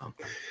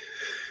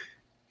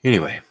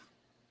 Anyway,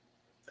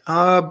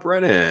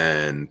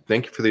 Brennan,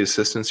 thank you for the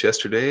assistance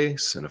yesterday.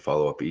 Send a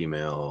follow-up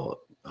email.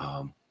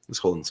 Was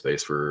holding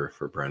space for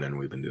Brennan.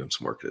 We've been doing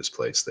some work at his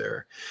place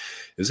there.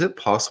 Is it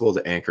possible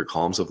to anchor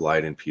columns of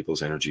light in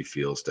people's energy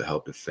fields to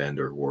help defend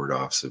or ward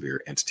off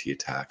severe entity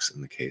attacks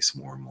in the case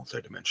more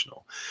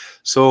multidimensional?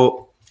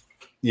 So,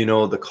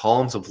 the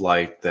columns of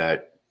light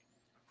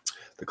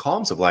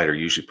are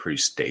usually pretty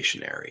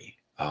stationary.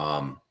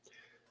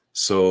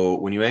 So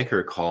when you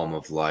anchor a column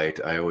of light,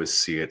 I always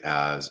see it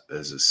as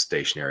a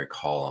stationary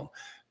column.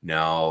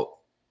 Now,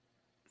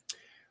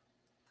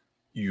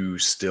 you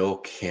still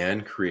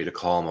can create a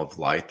column of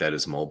light that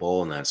is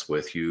mobile and that's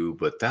with you,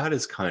 but that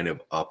is kind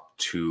of up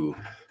to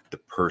the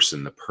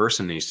person. The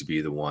person needs to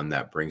be the one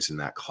that brings in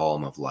that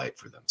column of light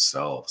for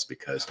themselves,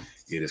 because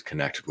it is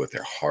connected with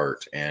their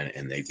heart,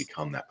 and they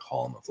become that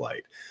column of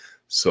light.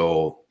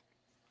 So,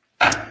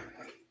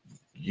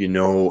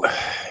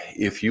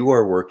 if you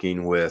are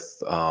working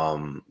with,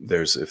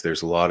 if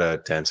there's a lot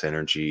of dense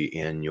energy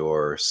in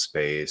your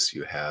space,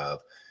 you have,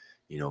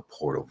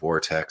 portal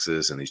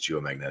vortexes and these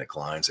geomagnetic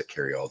lines that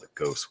carry all the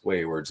ghost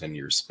waywards into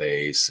your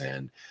space.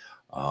 And,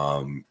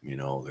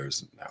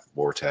 there's that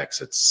vortex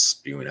that's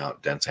spewing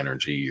out dense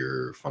energy,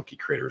 or funky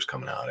critters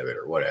coming out of it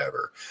or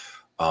whatever.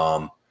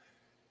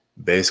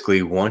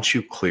 Basically, once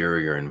you clear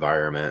your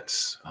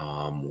environment,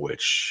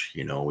 which,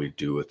 we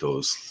do with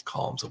those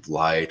columns of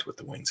light, with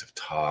the wings of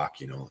talk,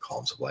 the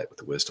columns of light with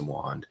the wisdom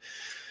wand.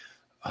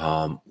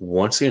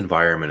 Once the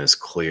environment is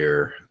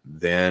clear,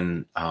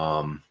 then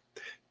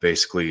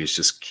basically it's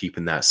just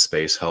keeping that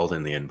space held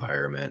in the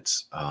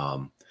environment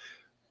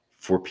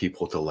for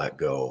people to let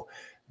go.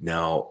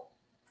 Now,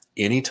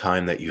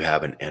 anytime that you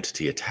have an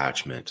entity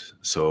attachment,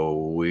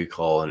 so we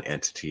call an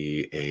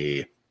entity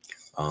a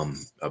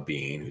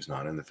being who's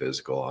not in the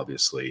physical,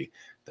 obviously,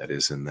 that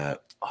is in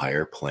that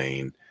higher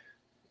plane,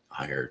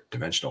 higher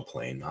dimensional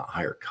plane, not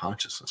higher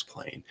consciousness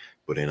plane,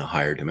 but in a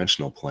higher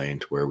dimensional plane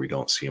to where we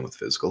don't see them with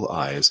physical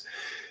eyes.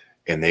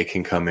 And they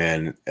can come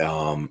in,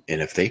 and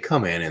if they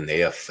come in and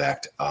they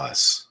affect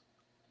us,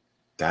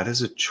 that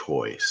is a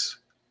choice.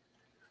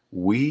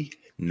 We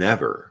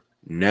never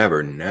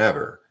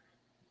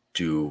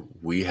do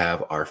we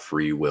have our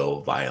free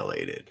will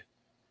violated.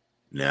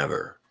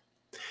 Never.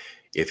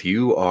 If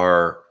you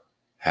are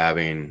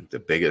having the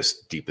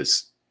biggest,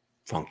 deepest,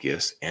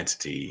 funkiest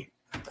entity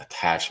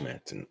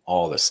attachment and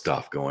all the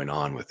stuff going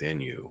on within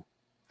you,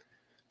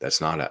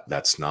 that's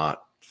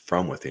not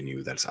from within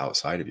you, that's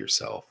outside of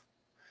yourself.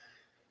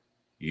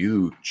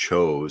 You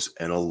chose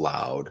and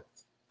allowed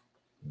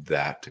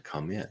that to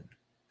come in.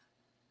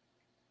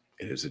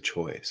 It is a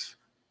choice.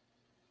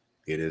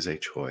 It is a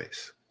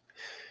choice.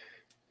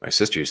 My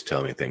sister used to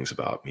tell me things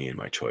about me and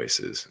my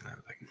choices, and I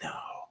was like, no,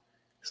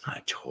 it's not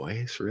a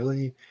choice,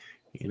 really.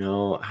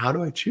 How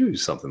do I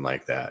choose something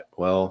like that?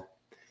 Well,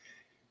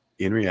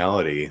 in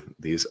reality,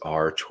 these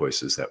are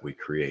choices that we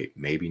create.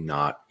 Maybe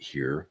not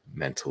here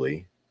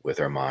mentally with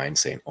our mind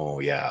saying, oh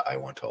yeah, I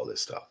want all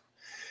this stuff.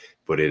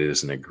 But it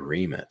is an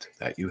agreement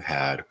that you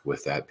had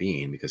with that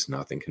being, because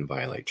nothing can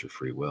violate your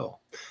free will.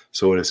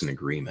 So it is an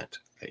agreement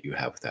that you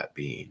have with that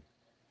being,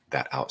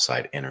 that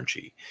outside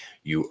energy.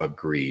 You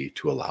agree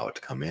to allow it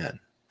to come in.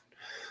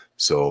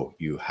 So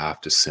you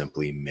have to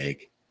simply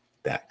make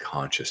that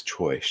conscious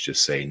choice.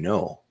 Just say,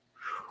 no,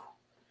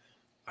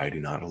 I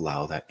do not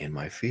allow that in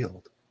my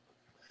field.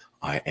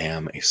 I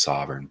am a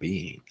sovereign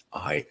being.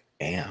 I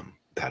am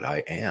that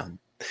I am.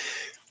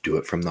 Do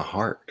it from the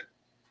heart.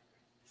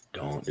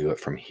 Don't do it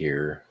from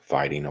here,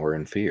 fighting or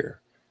in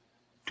fear.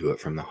 Do it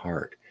from the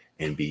heart.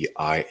 and be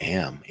I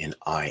am, and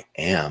I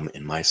am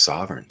in my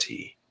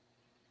sovereignty.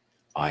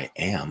 I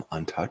am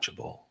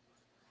untouchable,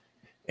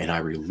 and I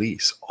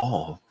release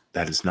all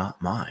that is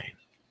not mine.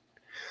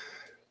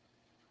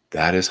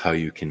 That is how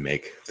you can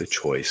make the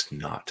choice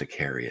not to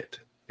carry it,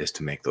 is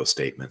to make those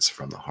statements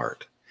from the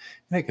heart.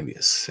 And it can be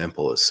as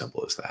simple as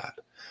that.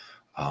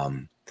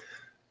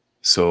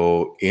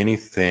 So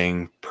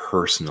anything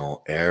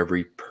personal,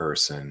 every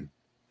person,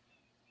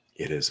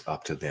 it is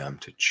up to them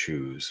to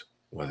choose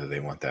whether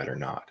they want that or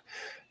not.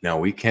 Now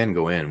we can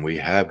go in, we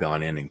have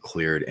gone in and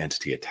cleared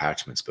entity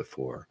attachments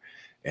before.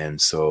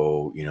 And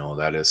so,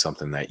 that is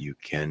something that you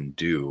can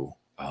do.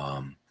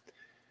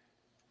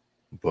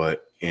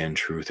 But in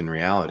truth and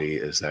reality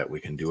is that we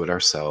can do it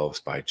ourselves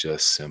by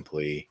just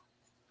simply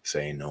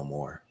saying no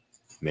more,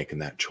 making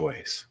that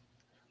choice.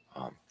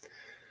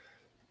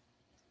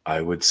 I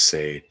would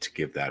say to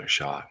give that a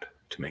shot,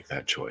 to make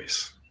that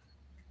choice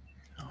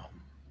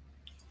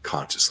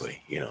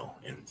consciously,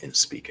 and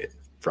speak it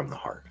from the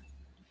heart.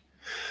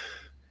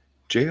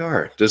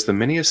 JR, does the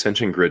mini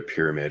ascension grid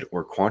pyramid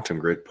or quantum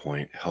grid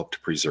point help to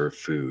preserve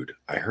food?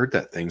 I heard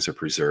that things are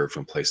preserved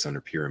when placed under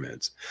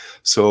pyramids.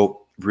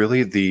 So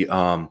really the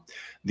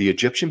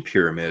Egyptian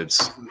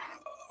pyramids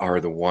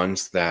are the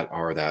ones that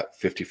are that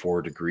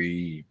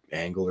 54-degree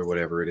angle or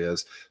whatever it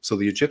is. So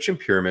the Egyptian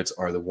pyramids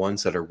are the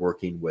ones that are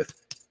working with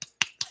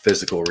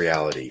physical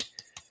reality.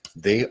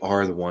 They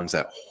are the ones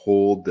that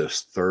hold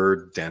this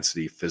third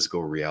density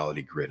physical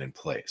reality grid in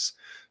place.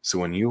 So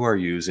when you are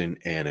using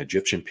an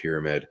Egyptian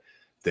pyramid,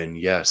 then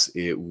yes,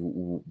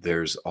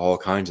 there's all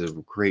kinds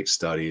of great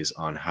studies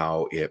on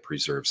how it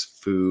preserves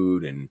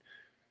food and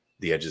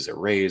the edges of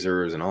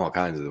razors and all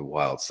kinds of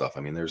wild stuff. I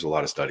mean, there's a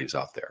lot of studies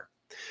out there.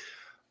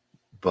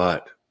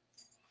 But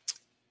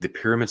the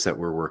pyramids that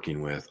we're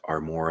working with are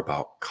more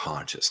about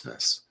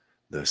consciousness.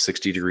 The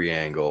 60-degree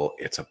angle,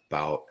 it's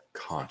about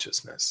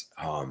consciousness.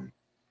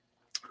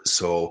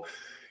 So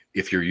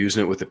if you're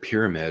using it with the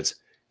pyramids,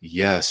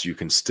 yes, you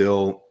can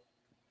still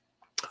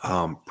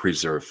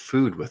preserve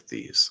food with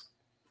these.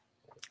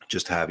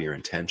 Just have your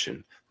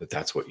intention that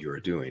that's what you're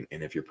doing.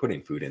 And if you're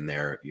putting food in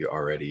there, you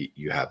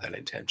have that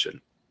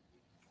intention.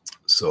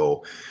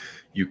 So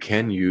you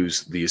can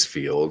use these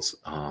fields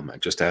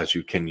just as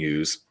you can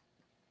use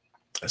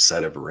a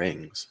set of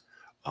rings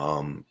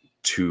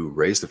to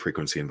raise the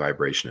frequency and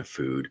vibration of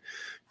food,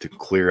 to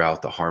clear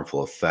out the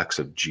harmful effects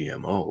of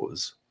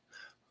GMOs.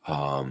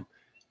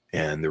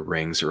 And the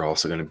rings are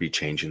also going to be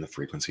changing the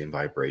frequency and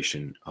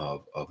vibration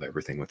of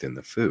everything within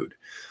the food.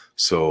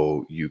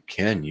 So you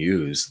can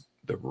use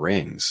the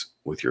rings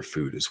with your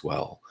food as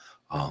well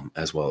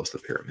as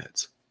the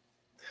pyramids.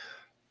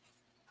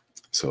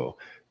 So,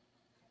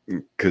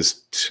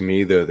 because to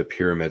me, the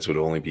pyramids would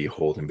only be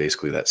holding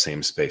basically that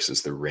same space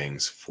as the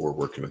rings for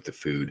working with the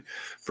food,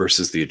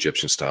 versus the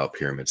Egyptian style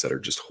pyramids that are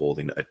just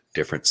holding a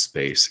different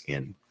space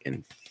in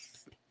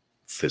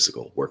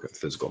physical work with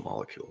physical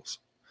molecules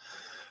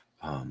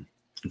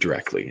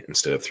directly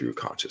instead of through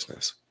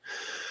consciousness.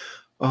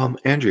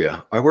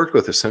 Andrea, I worked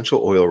with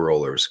essential oil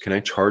rollers. Can I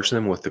charge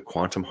them with the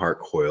Quantum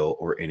Heart Coil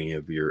or any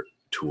of your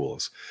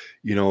tools?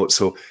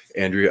 So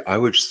Andrea, I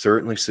would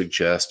certainly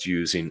suggest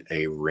using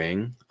a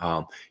ring.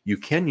 You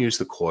can use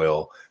the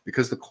coil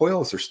because the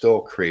coils are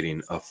still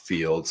creating a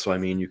field. So, I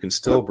mean, you can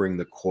still bring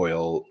the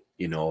coil,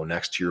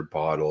 next to your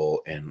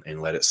bottle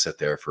and let it sit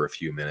there for a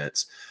few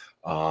minutes.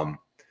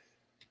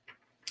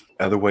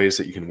 Other ways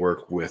that you can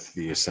work with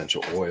the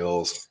essential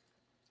oils,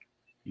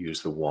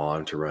 use the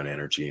wand to run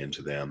energy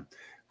into them.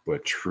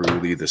 But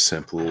truly the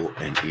simple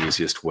and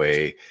easiest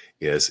way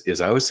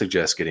is I would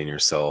suggest getting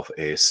yourself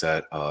a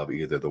set of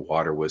either the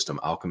Water Wisdom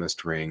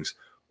Alchemist rings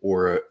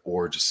or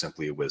just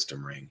simply a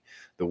wisdom ring.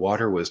 The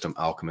Water Wisdom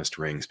Alchemist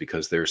rings,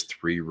 because there's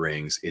 3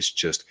 rings,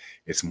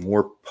 it's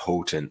more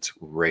potent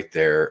right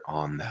there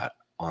on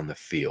the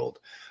field.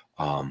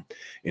 And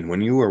when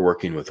you are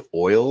working with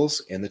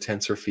oils in the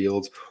tensor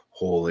fields,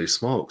 holy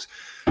smokes,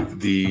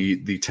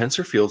 the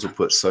tensor fields will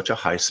put such a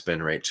high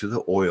spin rate to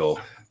the oil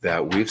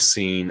that we've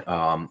seen.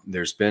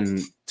 There's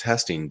been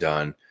testing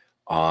done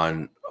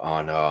on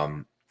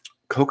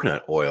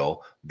coconut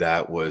oil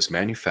that was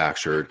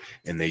manufactured,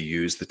 and they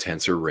used the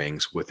tensor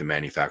rings with the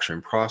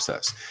manufacturing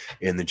process.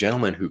 And the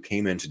gentleman who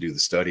came in to do the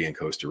study in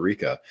Costa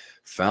Rica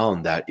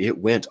found that it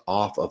went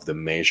off of the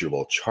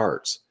measurable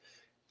charts.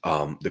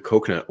 The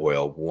coconut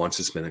oil, once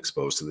it's been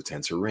exposed to the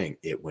tensor ring,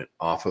 it went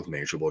off of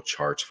measurable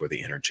charts for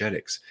the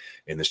energetics.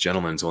 And this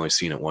gentleman's only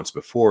seen it once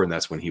before, and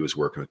that's when he was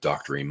working with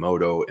Dr.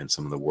 Emoto, and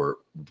some of the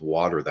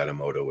water that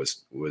Emoto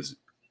was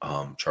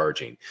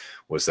charging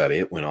was that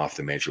it went off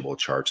the measurable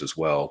charts as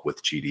well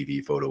with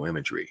GDV photo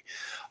imagery.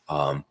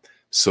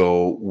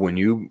 So when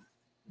you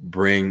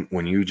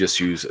just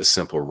use a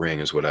simple ring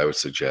is what I would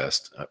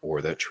suggest,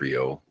 or that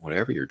trio,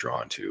 whatever you're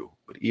drawn to,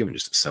 but even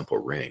just a simple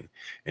ring.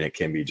 And it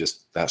can be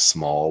just that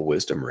small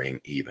wisdom ring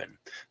even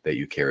that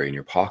you carry in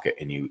your pocket,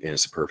 and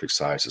it's a perfect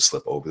size to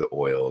slip over the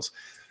oils,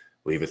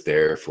 leave it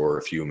there for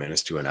a few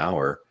minutes to an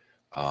hour.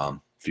 A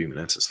few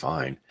minutes is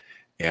fine.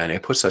 And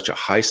it puts such a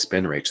high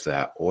spin rate to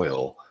that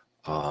oil.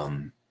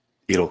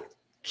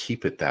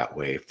 keep it that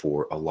way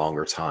for a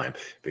longer time,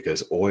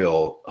 because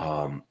oil,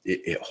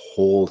 it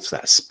holds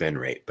that spin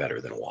rate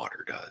better than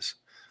water does.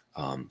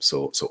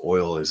 So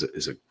oil is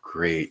a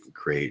great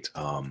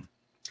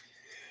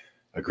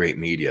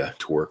media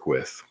to work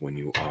with when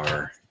you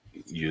are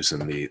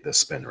using the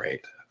spin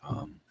rate.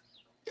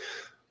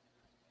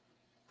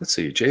 Let's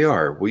see,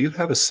 JR, will you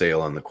have a sale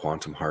on the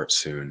Quantum Heart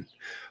soon?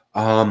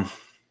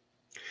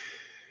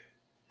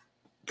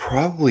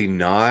 Probably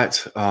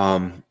not.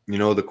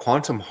 The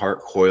Quantum Heart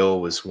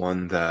Coil was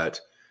one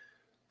that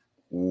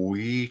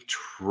we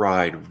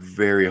tried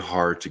very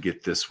hard to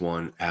get this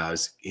one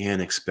as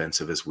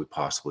inexpensive as we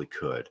possibly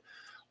could.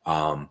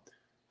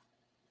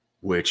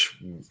 Which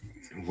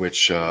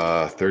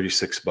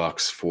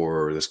 $36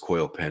 for this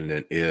coil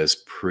pendant is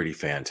pretty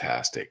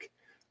fantastic.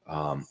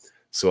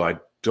 So I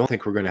don't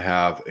think we're going to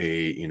have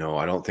I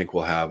don't think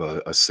we'll have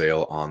a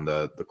sale on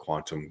the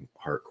Quantum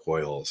Heart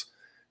Coils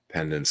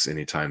pendants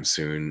anytime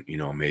soon.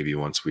 Maybe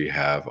once we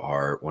have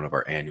one of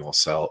our annual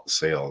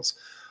sales.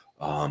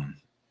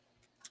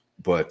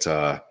 But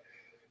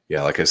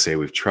yeah, like I say,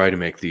 we've tried to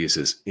make these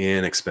as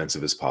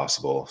inexpensive as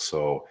possible.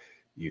 So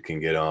you can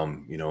get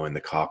them, in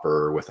the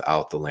copper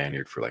without the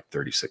lanyard for like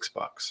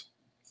 $36.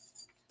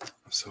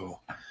 So,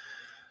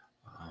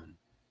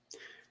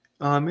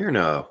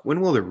 Myrna,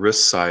 when will the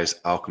wrist size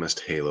Alchemist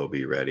Halo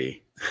be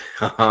ready?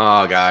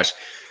 Oh gosh,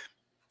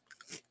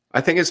 I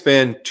think it's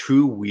been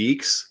 2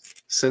 weeks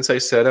since I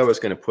said I was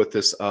going to put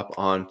this up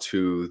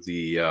onto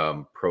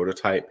the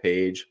prototype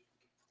page.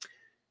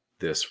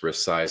 This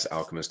wrist size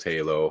Alchemist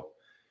Halo.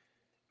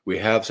 We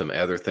have some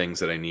other things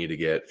that I need to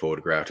get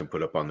photographed and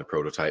put up on the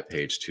prototype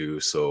page too.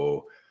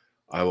 So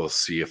I will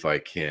see if I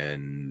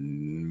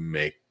can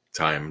make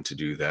time to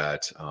do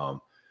that.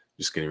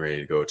 Just getting ready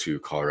to go to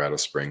Colorado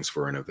Springs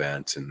for an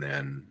event, and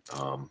then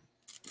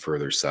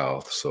further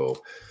south.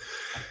 So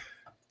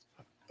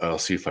I'll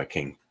see if I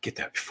can get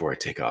that before I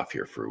take off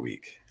here for a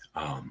week.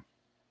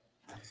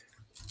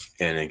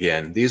 And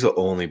again, these will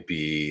only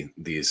be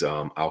these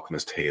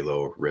Alchemist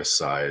Halo wrist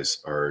size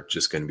are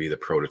just going to be the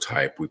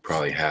prototype. We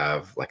probably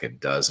have like a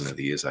dozen of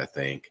these, I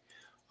think.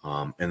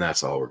 And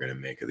that's all we're going to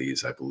make of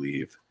these, I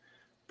believe.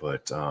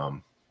 But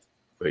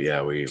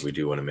yeah, we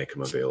do want to make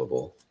them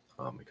available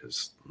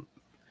because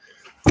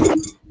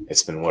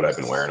it's been what I've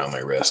been wearing on my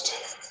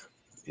wrist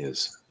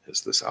is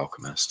this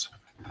Alchemist,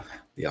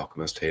 the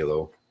Alchemist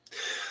Halo.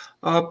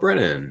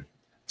 Brennan,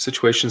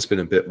 situation's been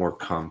a bit more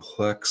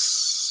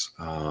complex.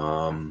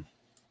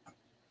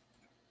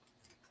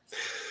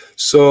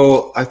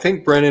 So I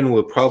think Brennan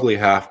will probably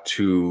have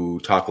to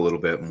talk a little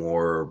bit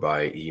more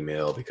by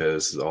email,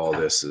 because all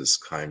this is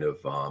kind of,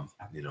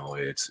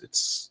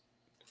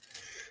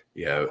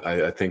 yeah,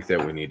 I think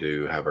that we need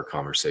to have our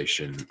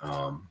conversation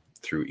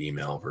through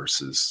email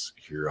versus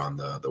here on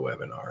the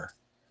webinar.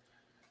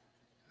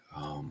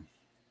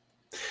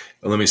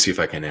 Let me see if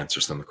I can answer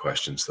some of the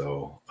questions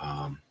though.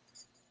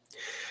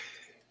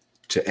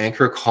 To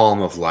anchor a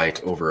column of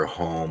light over a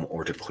home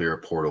or to clear a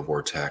portal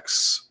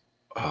vortex.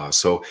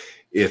 So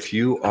if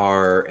you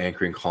are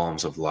anchoring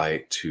columns of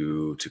light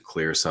to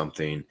clear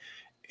something,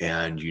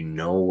 and you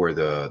know where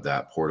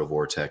that portal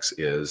vortex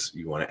is,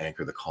 you want to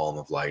anchor the column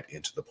of light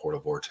into the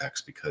portal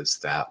vortex, because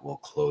that will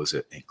close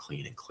it and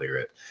clean and clear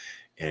it,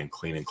 and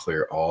clean and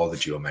clear all the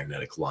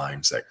geomagnetic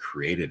lines that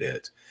created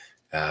it,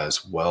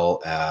 as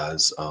well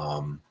as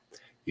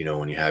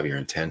when you have your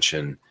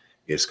intention,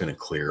 it's going to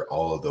clear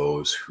all of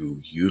those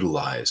who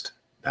utilized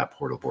that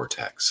portal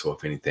vortex. So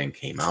if anything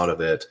came out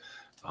of it,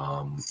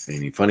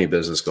 any funny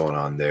business going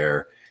on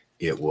there,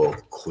 it will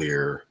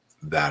clear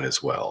that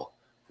as well,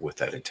 with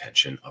that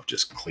intention of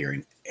just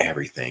clearing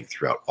everything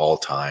throughout all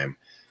time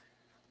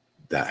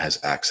that has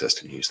access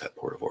to use that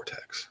portal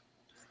vortex.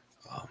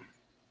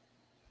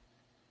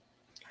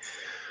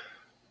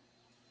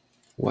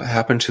 What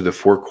happened to the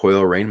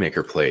 4-coil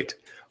Rainmaker plate?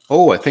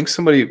 Oh, I think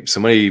somebody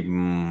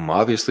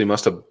obviously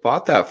must have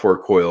bought that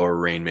 4-coil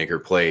Rainmaker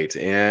plate.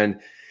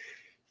 And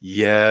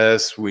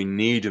yes, we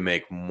need to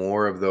make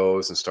more of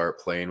those and start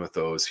playing with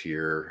those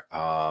here.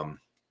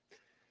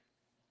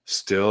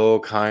 Still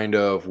kind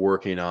of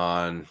working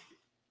on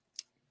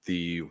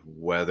the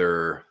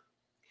weather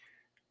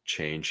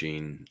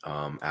changing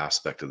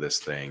aspect of this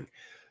thing.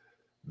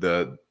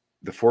 The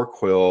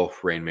 4-coil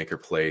Rainmaker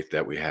plate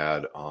that we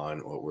had on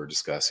what we're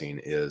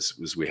discussing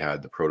was we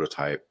had the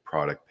prototype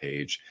product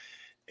page,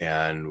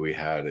 and we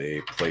had a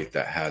plate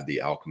that had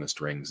the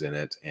Alchemist rings in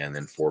it, and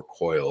then 4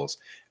 coils.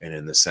 And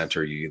in the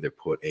center, you either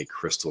put a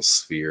crystal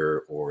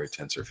sphere or a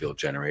tensor field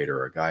generator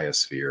or a Gaia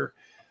sphere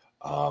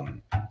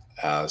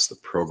as the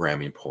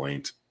programming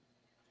point.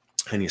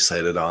 And you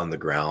set it on the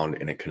ground,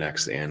 and it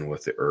connects in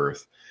with the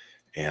earth.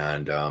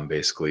 And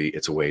basically,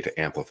 it's a way to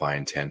amplify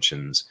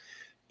intentions.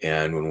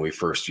 And when we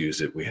first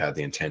used it, we had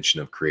the intention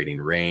of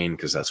creating rain,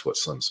 because that's what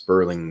Slim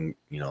Sperling,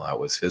 that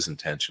was his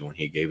intention when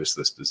he gave us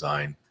this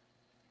design.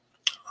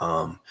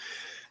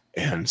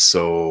 And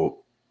so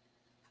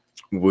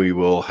we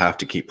will have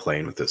to keep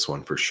playing with this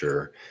one for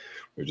sure.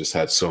 we've just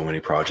had so many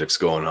projects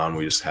going on.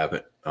 We just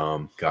haven't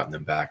gotten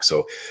them back.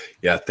 So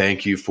yeah,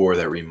 thank you for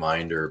that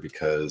reminder,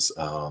 because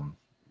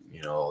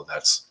you know,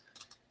 that's,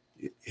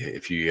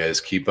 if you guys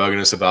keep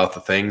bugging us about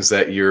the things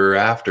that you're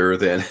after,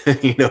 then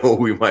you know,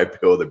 we might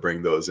be able to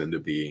bring those into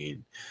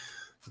being.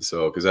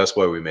 So, because that's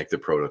why we make the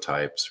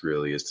prototypes,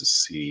 really, is to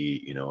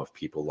see, you know, if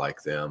people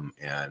like them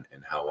and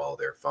how well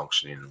they're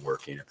functioning and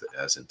working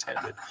as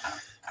intended.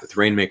 With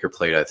Rainmaker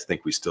Plate, I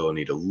think we still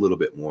need a little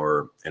bit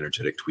more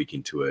energetic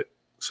tweaking to it.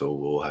 So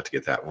we'll have to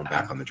get that one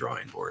back on the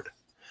drawing board.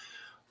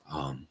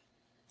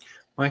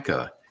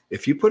 Micah,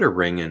 if you put a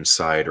ring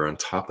inside or on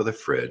top of the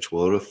fridge,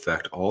 will it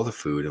affect all the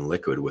food and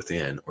liquid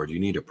within, or do you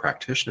need a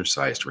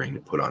practitioner-sized ring to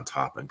put on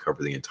top and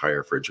cover the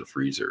entire fridge or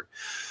freezer?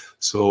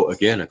 So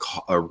again,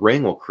 a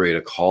ring will create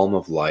a column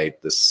of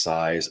light the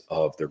size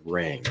of the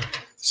ring.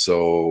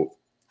 So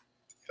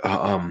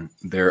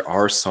there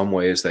are some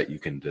ways that you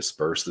can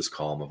disperse this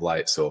column of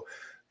light. So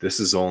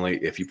this is only,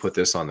 if you put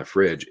this on the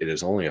fridge, it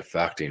is only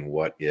affecting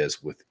what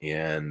is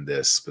within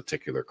this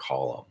particular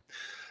column.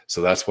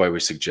 So that's why we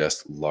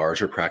suggest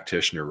larger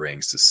practitioner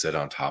rings to sit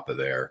on top of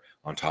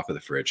the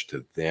fridge,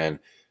 to then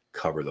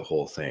cover the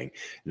whole thing.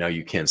 Now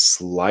you can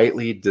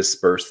slightly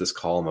disperse this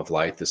column of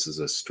light. This is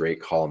a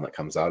straight column that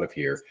comes out of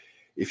here.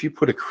 If you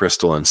put a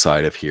crystal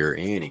inside of here,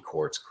 any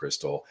quartz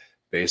crystal,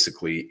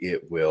 basically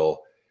it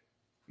will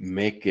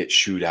make it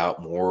shoot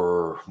out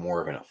more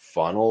of in a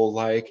funnel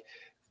like,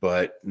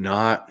 but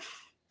not.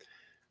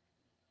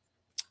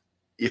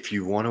 If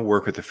you want to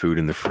work with the food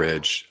in the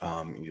fridge,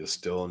 you'll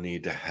still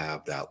need to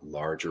have that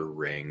larger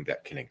ring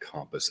that can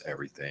encompass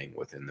everything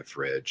within the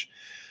fridge.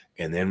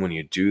 And then when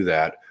you do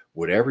that,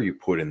 whatever you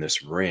put in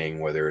this ring,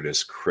 whether it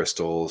is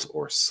crystals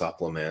or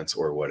supplements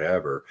or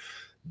whatever,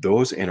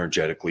 those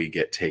energetically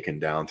get taken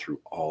down through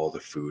all the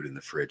food in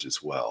the fridge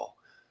as well.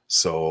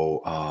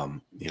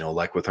 So, you know,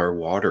 like with our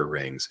water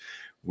rings,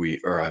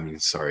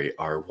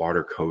 our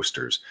water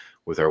coasters.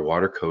 With our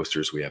water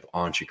coasters, we have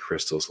Anchi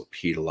crystals,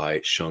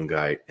 lepidolite,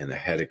 shungite, and the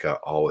hetica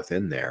all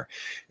within there.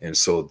 And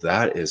so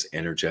that is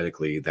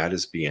energetically, that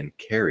is being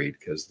carried,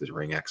 because the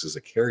ring acts as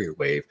a carrier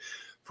wave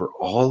for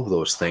all of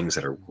those things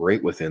that are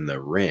right within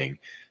the ring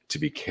to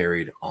be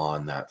carried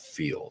on that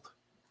field.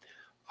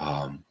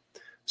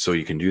 So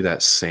you can do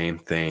that same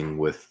thing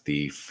with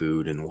the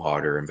food and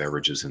water and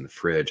beverages in the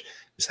fridge.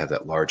 Just have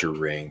that larger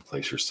ring,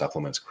 place your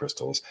supplements,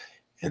 crystals,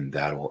 and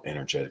that will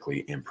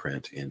energetically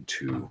imprint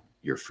into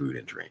your food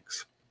and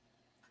drinks.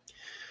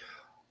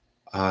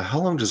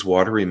 How long does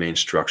water remain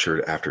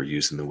structured after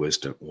using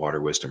the water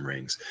wisdom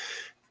rings?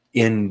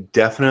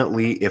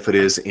 Indefinitely if it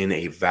is in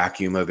a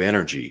vacuum of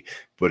energy.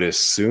 But as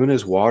soon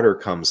as water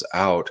comes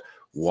out,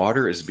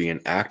 water is being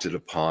acted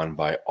upon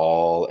by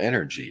all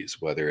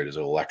energies, whether it is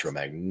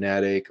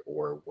electromagnetic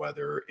or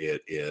whether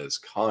it is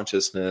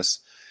consciousness,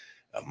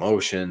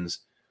 emotions.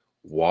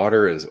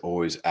 Water is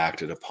always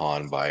acted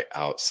upon by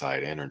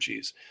outside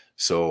energies.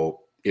 So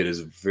it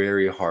is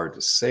very hard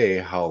to say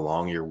how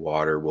long your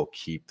water will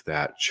keep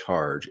that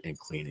charge and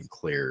clean and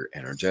clear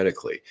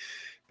energetically,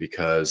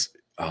 because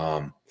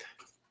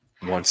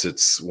once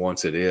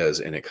it is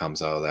and it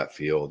comes out of that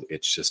field,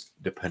 it's just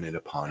dependent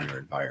upon your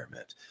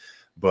environment.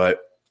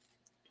 But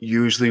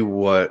usually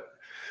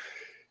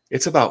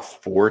it's about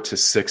 4 to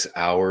 6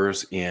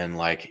 hours in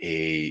like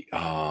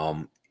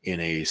in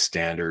a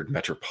standard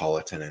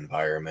metropolitan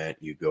environment.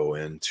 You go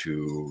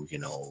into, you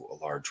know, a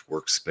large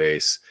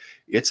workspace,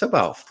 it's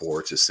about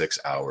 4 to 6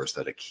 hours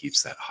that it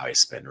keeps that high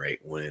spin rate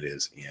when it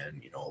is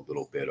in, you know, a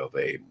little bit of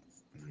a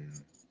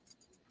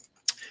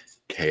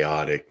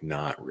chaotic,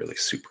 not really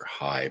super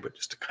high, but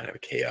just a kind of a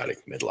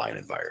chaotic midline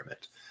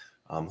environment.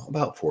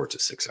 About 4 to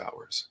 6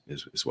 hours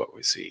is what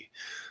we see.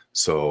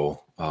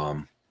 So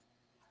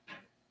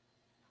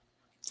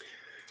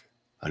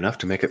enough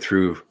to make it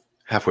through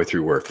halfway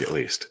through work at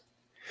least.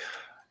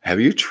 Have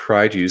you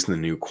tried using the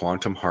new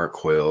Quantum Heart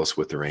Coils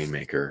with the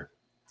Rainmaker?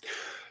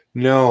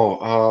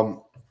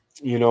 No,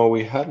 you know,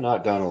 we have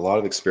not done a lot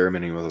of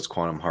experimenting with those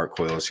Quantum Heart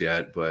Coils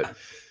yet, but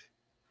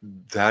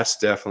that's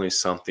definitely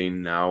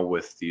something now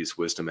with these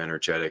wisdom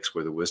energetics,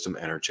 where the wisdom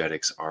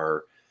energetics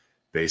are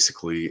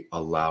basically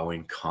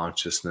allowing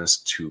consciousness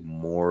to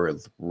more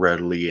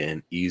readily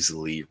and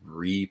easily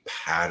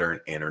repattern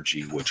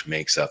energy, which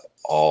makes up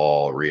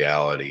all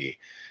reality,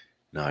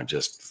 not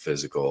just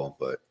physical,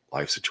 but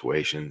life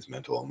situations,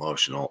 mental,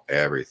 emotional,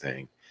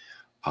 everything,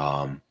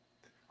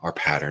 are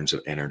patterns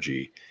of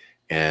energy.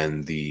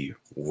 And the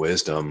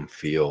wisdom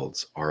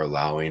fields are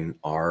allowing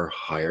our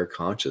higher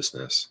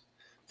consciousness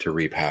to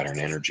repattern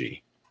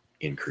energy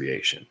in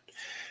creation.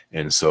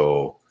 And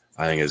so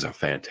I think it's a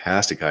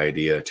fantastic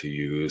idea to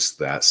use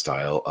that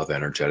style of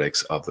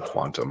energetics of the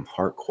Quantum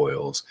Heart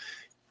Coils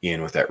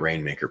in with that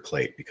Rainmaker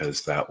plate,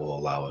 because that will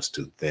allow us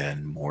to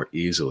then more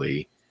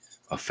easily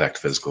affect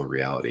physical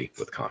reality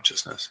with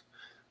consciousness.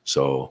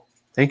 So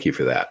thank you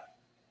for that.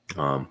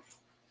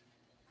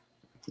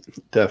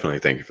 Definitely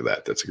thank you for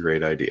that. That's a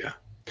great idea.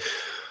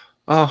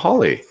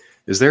 Holly,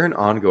 is there an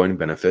ongoing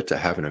benefit to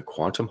having a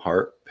Quantum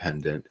Heart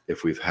pendant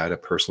if we've had a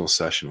personal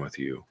session with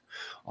you?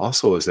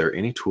 Also, is there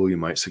any tool you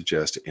might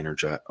suggest to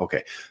energize?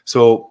 Okay,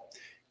 so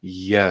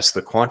yes,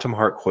 the Quantum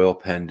Heart Coil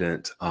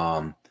Pendant.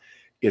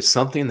 It's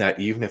something that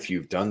even if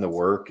you've done the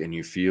work and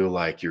you feel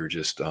like you're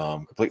just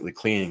completely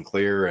clean and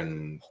clear,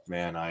 and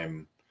man,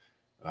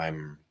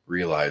 I'm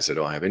realized I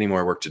don't have any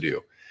more work to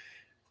do.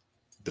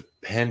 The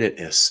pendant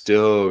is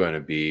still going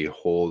to be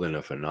holding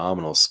a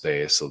phenomenal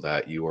space so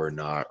that you are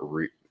not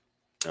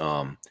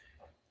um,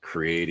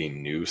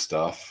 creating new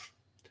stuff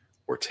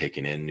or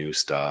taking in new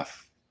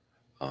stuff.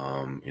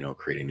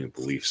 Creating new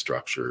belief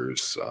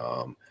structures.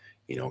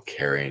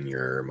 Carrying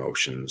your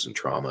emotions and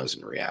traumas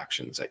and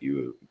reactions that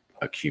you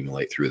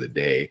accumulate through the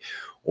day,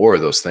 or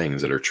those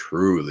things that are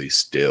truly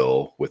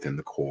still within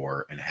the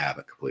core and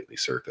haven't completely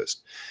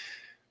surfaced.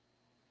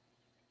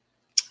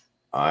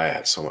 I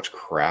had so much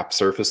crap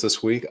surface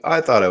this week.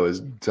 I thought I was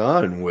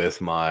done with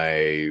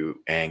my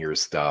anger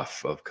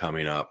stuff of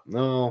coming up.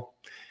 No,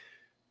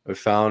 I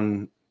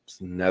found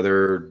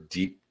another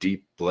deep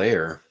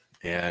layer.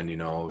 And,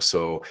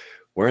 so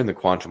wearing the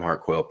Quantum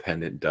Heart Coil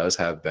Pendant does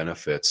have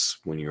benefits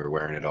when you're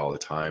wearing it all the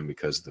time,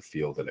 because of the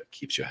feel that it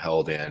keeps you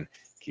held in,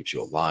 keeps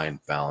you aligned,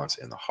 balanced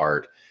in the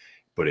heart.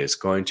 But it's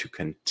going to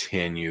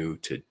continue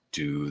to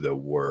do the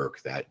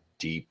work, that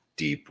deep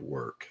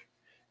work.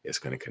 It's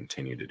going to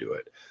continue to do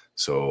it.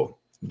 So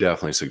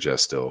definitely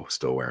suggest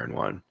still wearing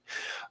one.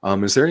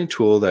 Is there any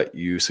tool that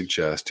you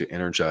suggest to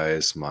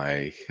energize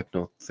my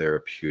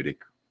hypnotherapeutic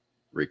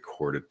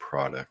recorded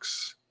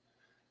products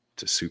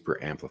to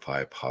super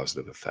amplify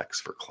positive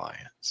effects for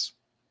clients?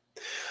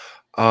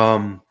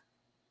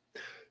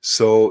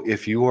 So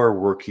if you are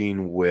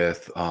working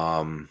with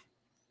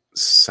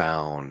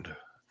sound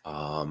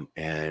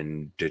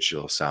and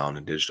digital sound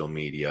and digital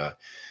media,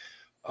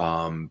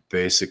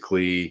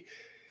 basically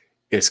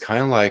it's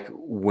kind of like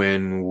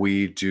when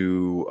we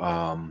do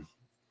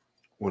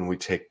when we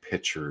take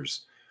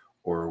pictures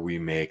or we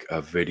make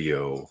a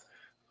video,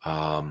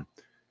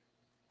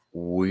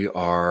 we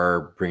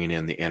are bringing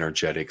in the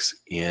energetics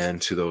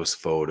into those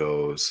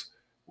photos.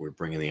 We're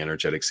bringing the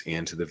energetics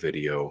into the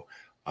video.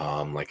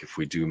 Like if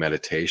we do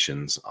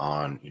meditations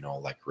on,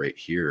 like right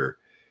here,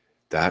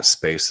 that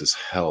space is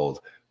held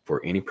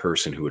for any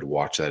person who would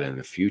watch that in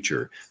the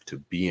future to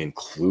be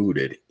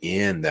included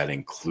in that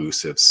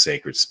inclusive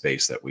sacred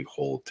space that we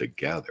hold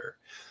together.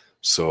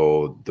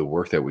 So the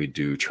work that we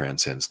do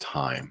transcends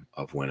time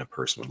of when a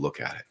person would look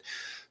at it.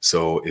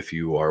 So if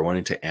you are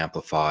wanting to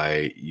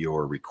amplify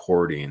your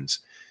recordings,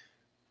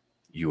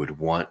 you would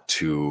want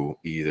to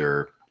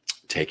either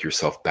take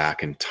yourself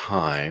back in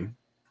time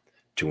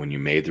to when you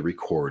made the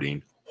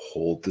recording,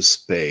 hold the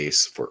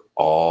space for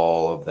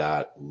all of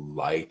that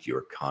light,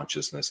 your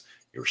consciousness,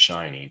 your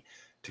shining,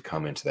 to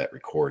come into that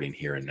recording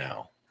here and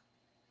now,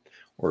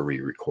 or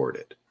re-record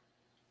it.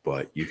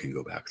 But you can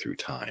go back through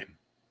time,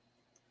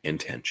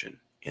 intention,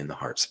 in the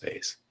heart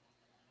space.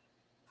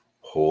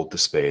 Hold the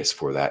space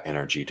for that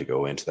energy to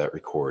go into that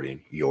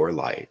recording, your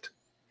light,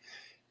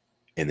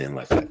 and then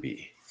let that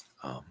be.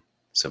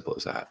 Simple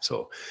as that.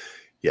 So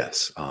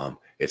yes,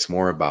 it's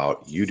more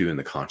about you doing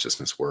the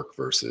consciousness work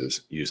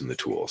versus using the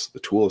tools. The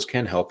tools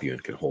can help you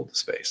and can hold the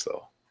space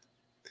though.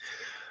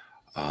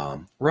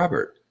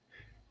 Robert,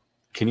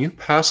 can you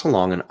pass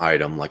along an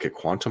item like a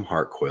Quantum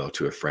Heart Coil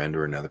to a friend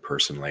or another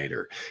person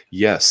later?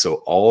 Yes.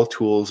 So all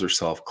tools are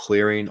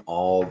self-clearing.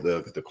 All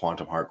the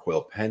Quantum Heart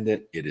Coil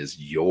Pendant, it is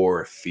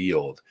your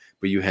field,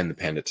 but you hand the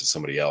pendant to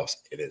somebody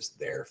else, it is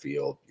their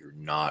field. You're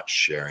not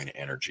sharing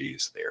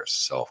energies. They are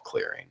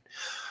self-clearing.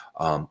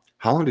 How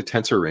long do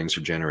tensor rings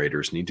or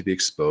generators need to be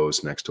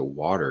exposed next to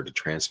water to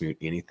transmute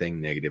anything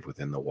negative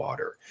within the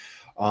water?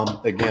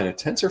 Again, a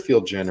tensor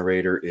field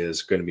generator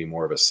is going to be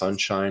more of a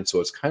sunshine. So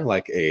it's kind of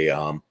like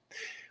it's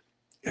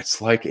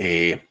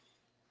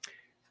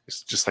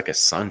just like a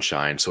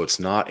sunshine. So it's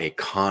not a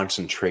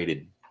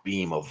concentrated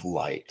beam of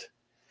light.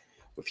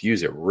 If you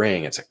use a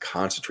ring, it's a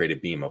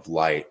concentrated beam of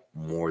light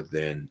more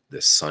than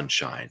the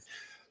sunshine.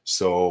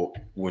 So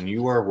when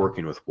you are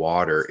working with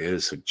water, it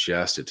is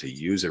suggested to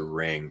use a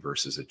ring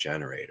versus a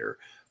generator.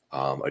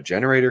 A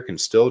generator can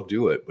still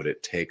do it, but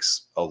it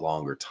takes a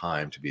longer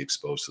time to be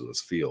exposed to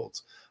those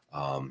fields.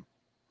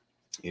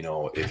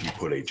 If you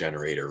put a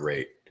generator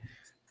right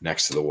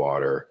next to the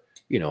water,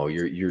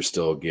 you're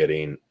still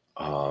getting,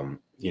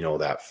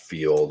 that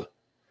field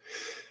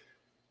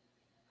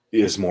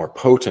is more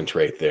potent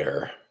right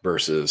there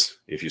versus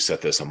if you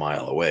set this a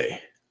mile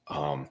away.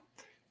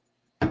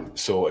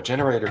 So a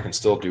generator can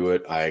still do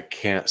it. I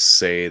can't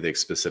say the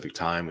specific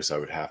time because I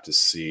would have to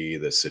see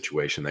the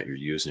situation that you're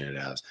using it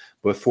as.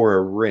 But for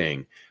a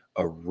ring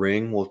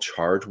will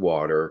charge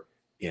water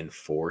in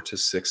 4 to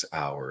 6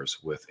 hours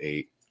with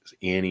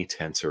any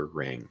tensor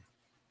ring.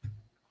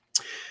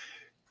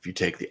 If you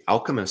take the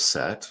Alchemist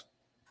set,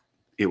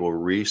 it will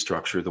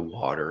restructure the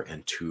water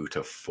in 2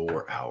 to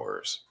 4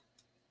 hours.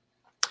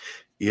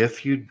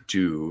 If you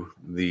do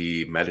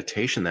the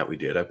meditation that we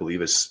did, I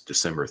believe it's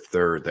December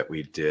 3rd that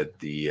we did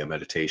the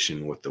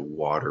meditation with the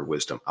Water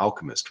Wisdom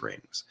Alchemist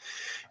rings.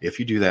 If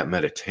you do that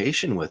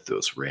meditation with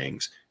those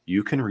rings,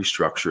 you can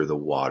restructure the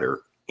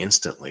water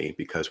instantly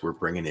because we're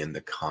bringing in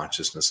the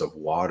consciousness of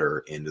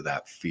water into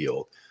that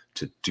field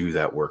to do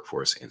that work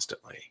for us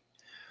instantly.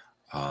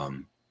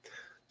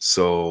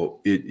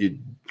 So it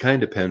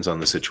kind of depends on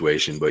the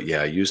situation, but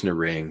yeah, using a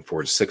ring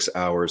 4 to 6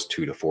 hours,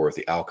 2 to 4 with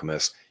the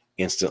Alchemist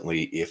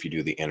instantly if you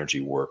do the energy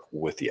work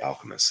with the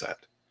Alchemist set.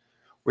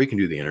 Or you can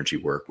do the energy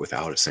work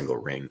without a single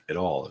ring at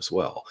all as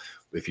well.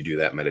 If you do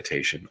that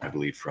meditation, I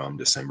believe from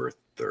December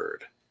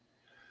 3rd.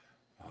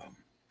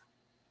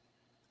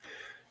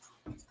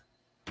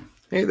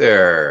 Hey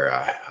there.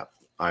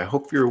 I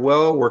hope you're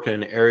well. Working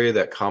in an area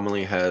that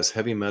commonly has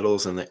heavy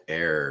metals in the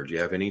air. Do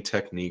you have any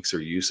techniques or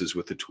uses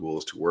with the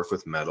tools to work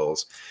with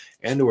metals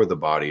and or the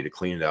body to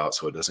clean it out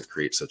so it doesn't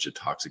create such a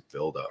toxic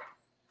buildup?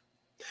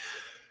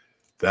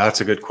 That's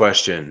a good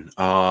question.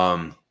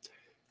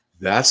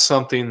 That's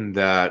something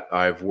that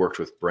I've worked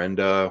with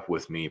Brenda,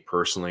 with me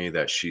personally,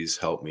 that she's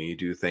helped me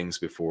do things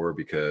before,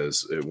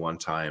 because at one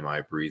time I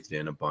breathed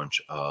in a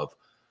bunch of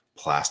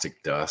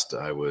plastic dust.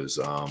 I was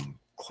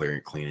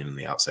cleaning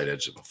the outside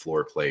edge of a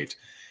floor plate,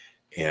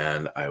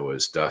 and I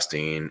was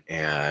dusting,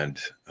 and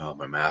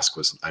my mask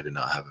was, I did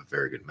not have a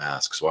very good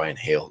mask. So I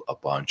inhaled a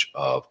bunch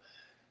of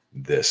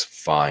this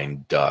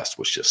fine dust,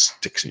 which just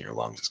sticks in your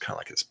lungs. It's kind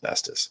of like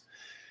asbestos.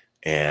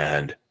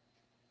 And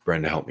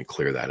Brenda helped me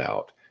clear that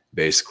out.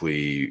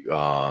 Basically,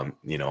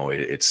 you know,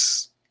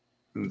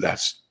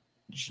 that's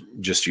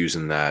just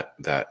using that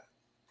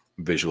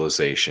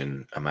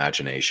visualization,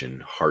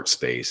 imagination, heart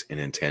space, and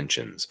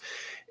intentions,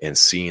 and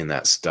seeing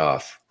that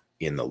stuff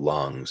in the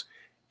lungs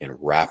and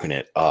wrapping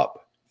it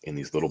up in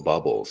these little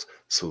bubbles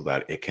so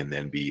that it can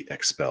then be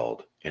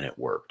expelled. And it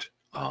worked.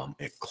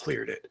 It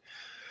cleared it.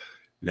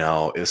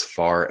 Now, as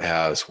far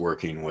as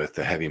working with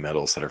the heavy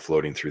metals that are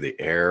floating through the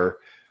air,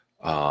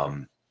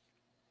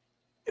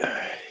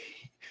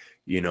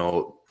 you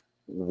know,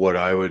 what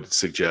I would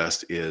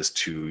suggest is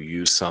to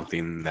use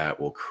something that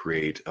will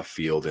create a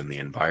field in the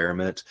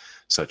environment,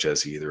 such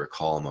as either a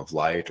column of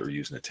light or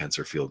using a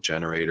tensor field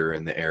generator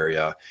in the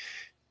area,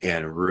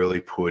 and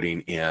really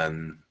going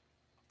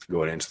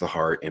into the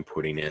heart and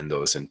putting in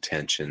those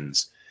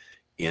intentions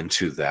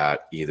into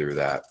that, either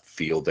that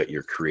field that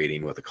you're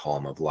creating with a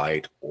column of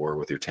light or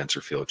with your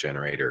tensor field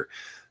generator,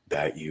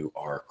 that you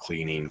are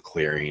cleaning,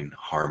 clearing,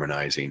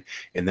 harmonizing.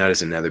 And that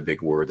is another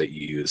big word that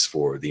you use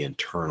for the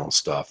internal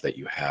stuff that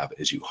you have,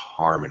 is you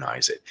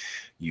harmonize it.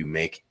 You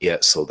make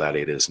it so that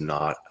it is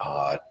not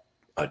a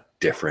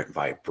different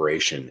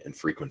vibration and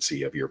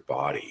frequency of your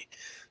body.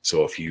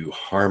 So if you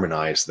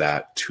harmonize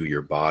that to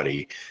your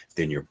body,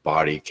 then your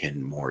body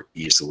can more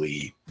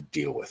easily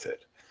deal with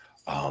it.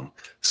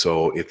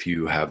 So if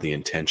you have the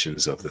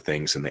intentions of the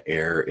things in the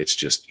air, it's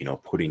just, you know,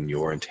 putting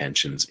your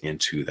intentions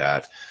into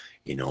that,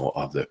 you know,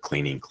 of the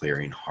cleaning,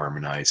 clearing,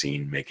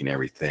 harmonizing, making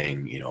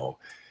everything, you know,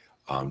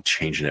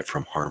 changing it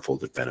from harmful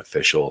to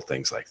beneficial,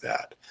 things like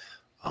that.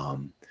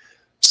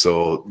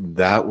 So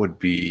that would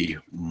be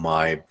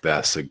my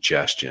best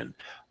suggestion.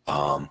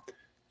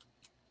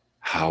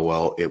 How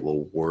well it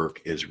will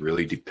work is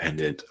really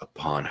dependent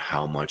upon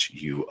how much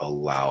you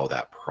allow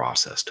that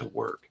process to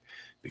work,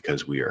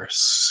 because we are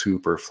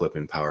super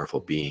flippin' powerful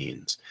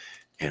beings,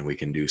 and we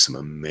can do some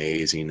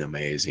amazing,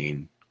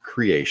 amazing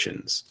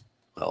creations.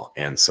 Well,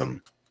 and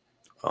some,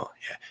 well,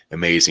 yeah,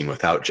 amazing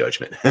without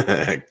judgment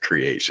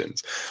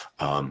creations.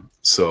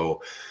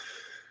 So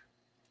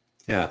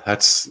yeah,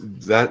 that's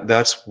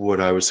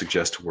what I would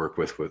suggest to work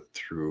with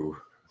through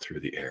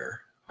the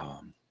air.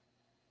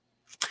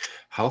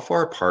 How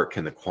far apart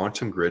can the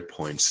quantum grid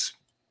points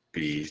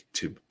be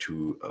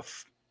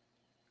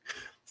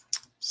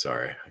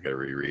sorry, I got to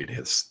reread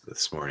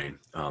this morning.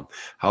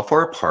 How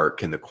far apart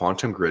can the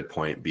quantum grid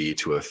point be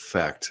to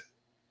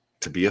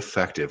be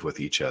effective with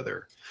each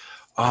other?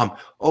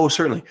 Oh,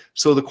 certainly.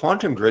 So the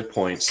quantum grid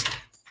points,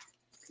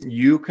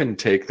 you can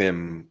take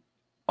them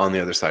on the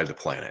other side of the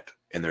planet,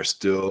 and they're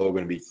still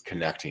going to be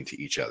connecting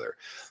to each other.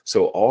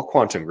 So all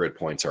quantum grid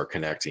points are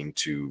connecting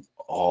to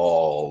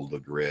all the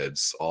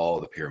grids,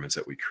 all the pyramids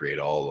that we create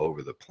all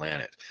over the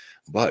planet.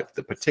 But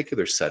the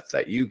particular set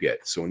that you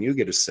get, so when you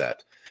get a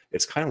set,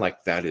 it's kind of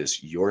like that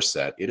is your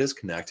set. It is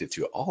connected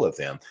to all of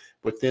them,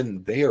 but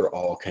then they are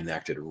all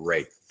connected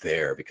right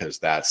there, because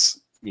that's,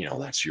 you know,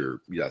 that's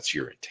your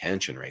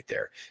intention right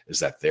there, is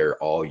that they're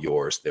all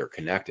yours. They're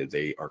connected.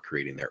 They are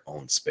creating their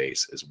own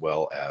space, as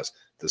well as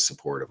the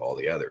support of all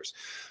the others.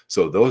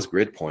 So those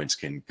grid points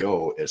can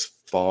go as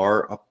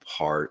far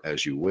apart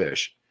as you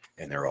wish,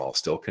 and they're all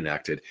still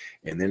connected.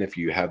 And then if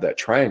you have that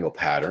triangle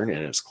pattern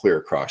and it's clear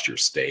across your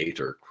state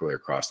or clear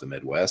across the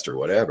Midwest or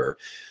whatever,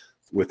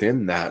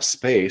 within that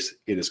space,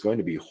 it is going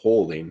to be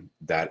holding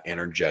that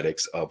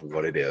energetics of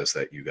what it is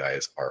that you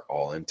guys are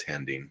all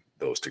intending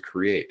those to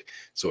create.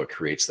 So it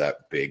creates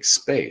that big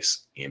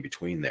space in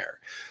between there.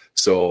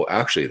 So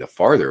actually, the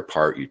farther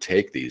apart you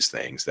take these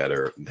things that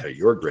are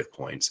your grid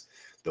points,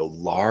 the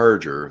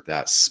larger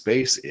that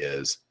space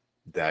is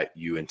that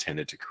you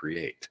intended to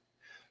create.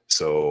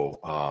 So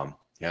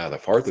yeah, the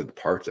farther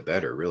apart, the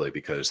better, really,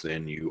 because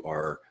then you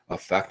are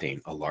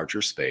affecting a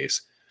larger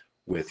space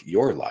with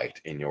your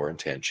light and your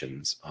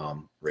intentions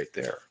right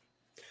there.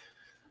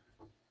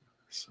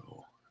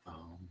 So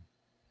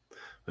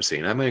let's see,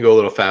 and I'm going to go a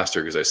little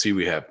faster because I see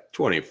we have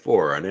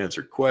 24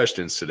 unanswered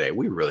questions today.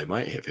 We really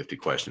might hit 50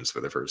 questions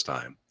for the first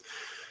time.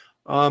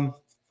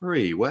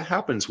 Marie, what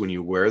happens when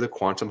you wear the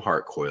Quantum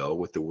Heart Coil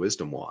with the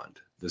Wisdom Wand?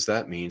 Does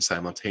that mean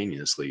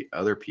simultaneously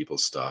other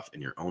people's stuff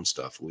and your own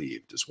stuff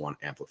leave? Does one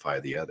amplify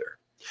the other?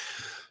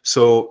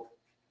 So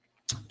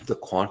the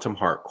Quantum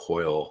Heart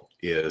Coil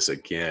is,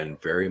 again,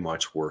 very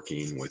much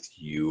working with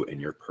you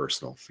and your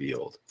personal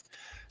field.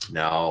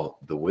 Now,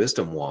 the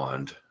Wisdom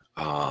Wand,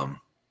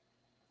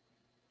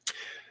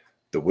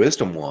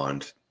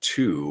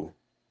 too,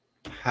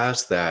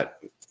 has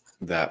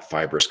that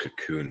fibrous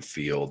cocoon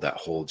field that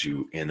holds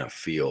you in a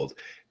field,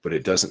 but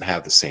it doesn't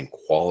have the same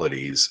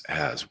qualities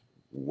as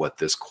what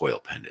this coil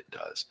pendant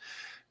does.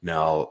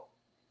 Now,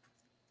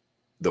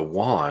 the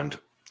wand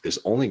is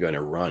only going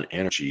to run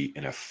energy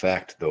and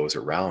affect those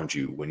around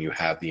you when you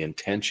have the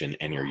intention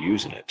and you're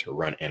using it to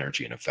run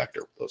energy and affect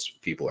those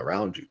people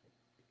around you.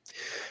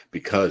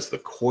 Because the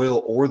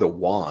coil or the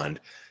wand,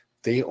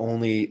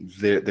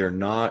 they're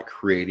not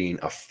creating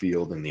a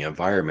field in the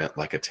environment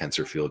like a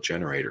tensor field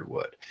generator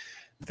would.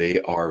 They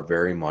are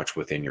very much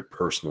within your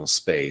personal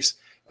space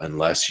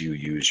unless you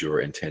use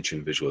your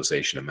intention,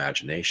 visualization,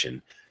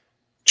 imagination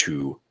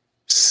to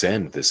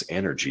send this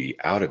energy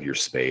out of your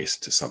space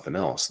to something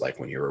else, like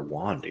when you're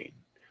wanding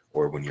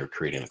or when you're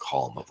creating a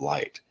column of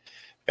light.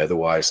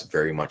 Otherwise,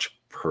 very much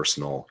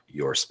personal,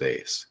 your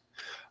space.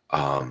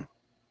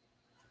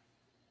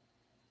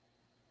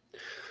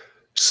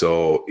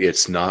 So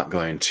it's not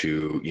going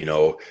to,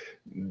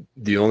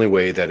 the only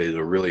way that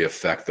it'll really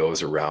affect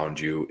those around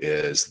you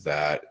is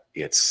that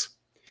it's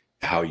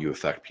how you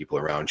affect people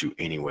around you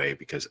anyway,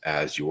 because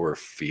as your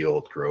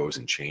field grows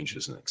and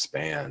changes and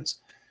expands,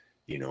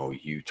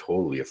 you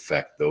totally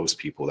affect those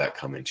people that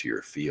come into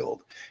your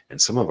field.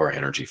 And some of our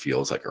energy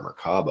fields, like our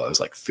Merkaba,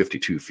 is like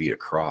 52 feet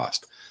across.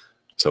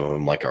 Some of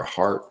them, like our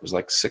heart, is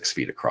like 6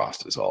 feet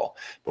across is all.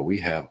 But we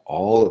have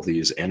all of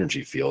these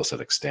energy fields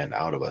that extend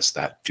out of us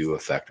that do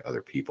affect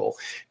other people.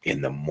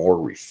 And the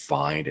more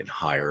refined and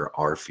higher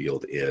our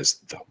field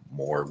is, the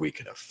more we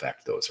can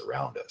affect those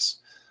around us.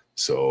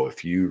 So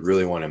if you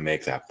really want to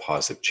make that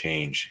positive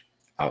change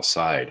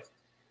outside,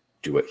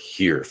 do it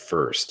here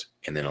first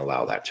and then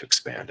allow that to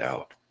expand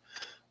out.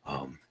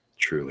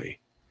 Truly.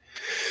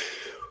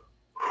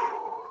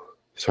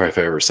 Sorry if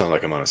I ever sound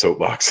like I'm on a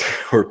soapbox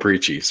or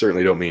preachy.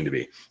 Certainly don't mean to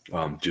be.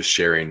 Just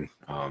sharing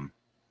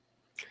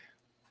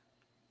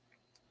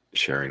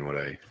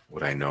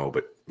what I know,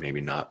 but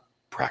maybe not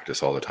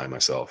practice all the time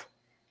myself.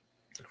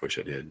 I wish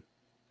I did.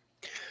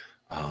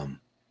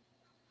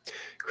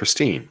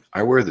 Christine,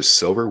 I wear the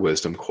Silver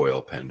Wisdom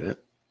Coil Pendant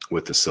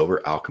with the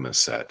Silver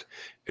Alchemist set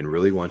and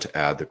really want to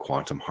add the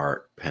Quantum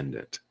Heart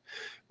Pendant.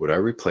 Would I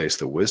replace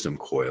the Wisdom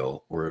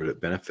Coil, or would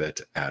it benefit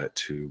to add it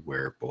to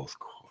wear both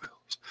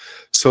coils?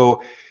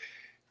 So,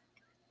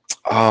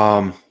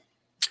 the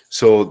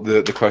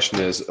question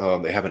is,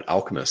 they have an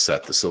Alchemist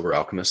set, the Silver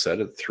Alchemist set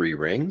of 3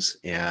 rings,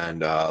 and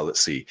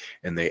let's see,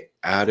 and they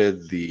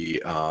added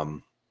the,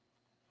 and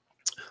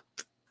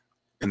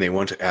they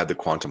want to add the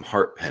Quantum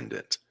Heart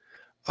Pendant.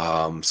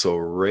 So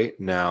right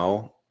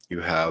now you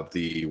have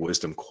the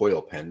Wisdom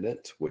Coil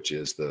Pendant, which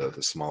is the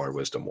smaller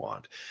Wisdom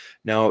Wand.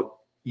 Now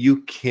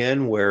you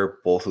can wear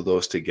both of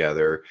those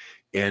together.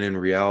 And in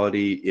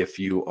reality, if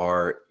you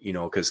are,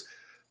 because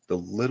the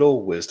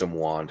little Wisdom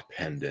Wand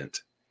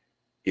Pendant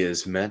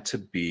is meant to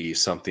be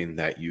something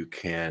that you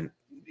can,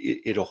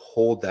 it'll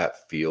hold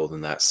that field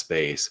in that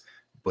space,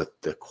 but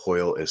the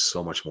coil is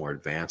so much more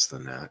advanced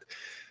than that.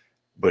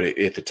 But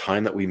at the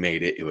time that we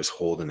made it, it was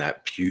holding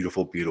that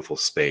beautiful, beautiful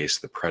space,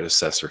 the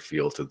predecessor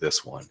field to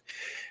this one.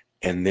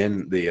 And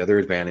then the other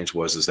advantage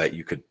is that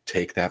you could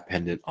take that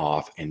pendant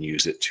off and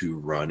use it to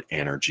run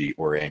energy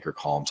or anchor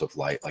columns of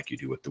light like you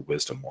do with the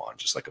Wisdom Wand,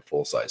 just like a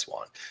full-size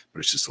wand, but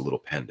it's just a little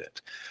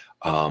pendant.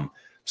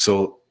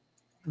 So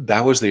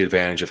that was the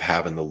advantage of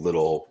having the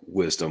little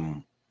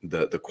wisdom,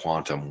 the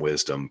Quantum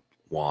Wisdom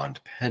Wand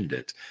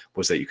pendant,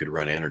 was that you could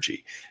run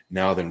energy.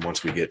 Now then,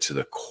 once we get to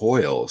the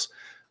coils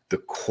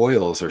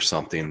are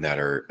something that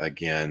are,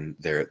 again,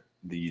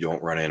 you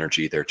don't run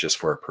energy. They're just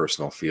for a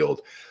personal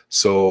field.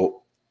 So,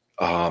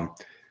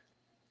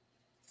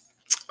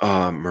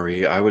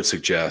 Marie, I would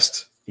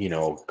suggest,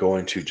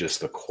 going to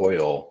just the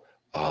coil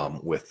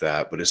with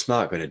that, but it's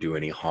not going to do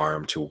any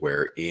harm to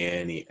wear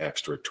any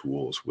extra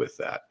tools with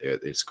that.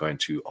 It's going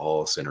to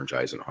all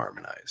synergize and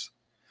harmonize.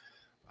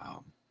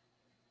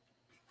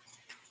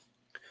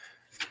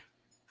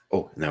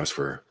 And that was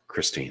for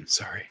Christine.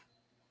 Sorry.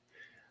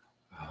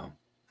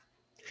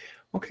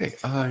 Okay,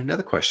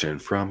 another question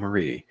from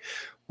Marie.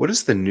 What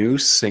is the new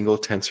single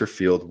tensor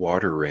field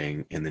water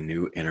ring in the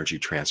new energy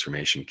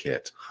transformation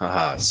kit?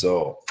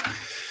 So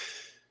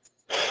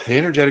the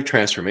energetic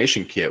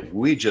transformation kit,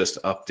 we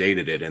just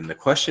updated it. And the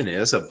question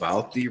is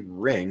about the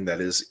ring that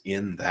is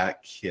in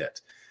that kit.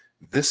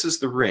 This is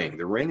the ring.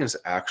 The ring is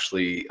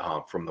actually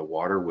from the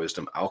Water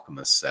Wisdom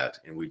Alchemist set,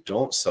 and we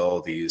don't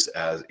sell these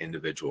as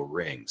individual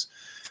rings.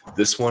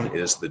 This one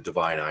is the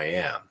Divine I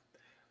Am.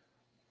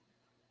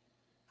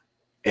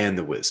 and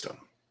the wisdom.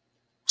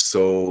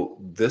 So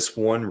this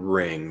one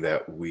ring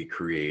that we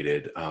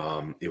created,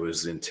 it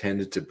was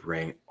intended to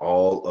bring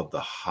all of the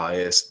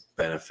highest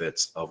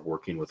benefits of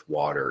working with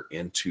water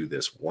into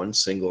this one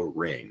single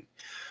ring.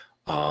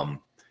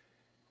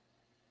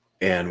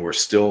 And we're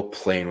still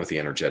playing with the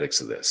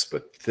energetics of this,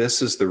 but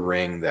this is the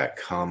ring that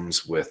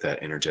comes with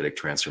that energetic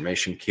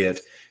transformation kit.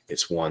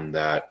 It's one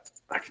that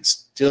I can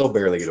still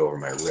barely get over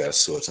my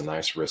wrist, so it's a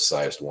nice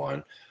wrist-sized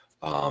one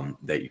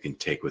that you can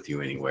take with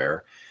you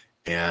anywhere.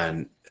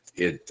 And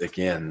it,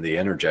 again, the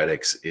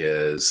energetics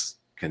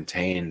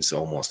contains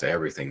almost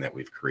everything that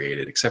we've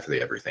created, except for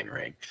the everything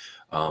ring.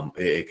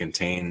 It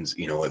contains,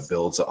 it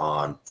builds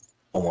on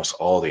almost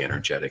all the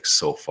energetics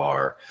so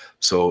far.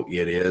 So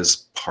it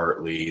is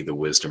partly the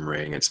wisdom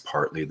ring, it's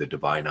partly the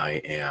divine I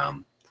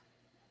am,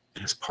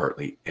 and it's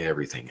partly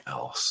everything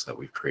else that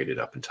we've created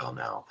up until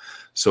now.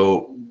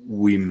 So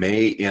we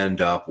may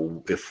end up,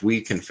 if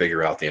we can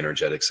figure out the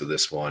energetics of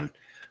this one,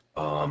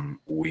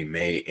 we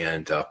may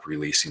end up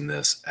releasing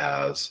this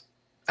as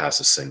a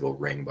single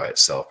ring by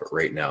itself. But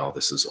right now,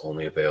 this is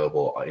only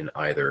available in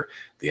either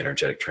the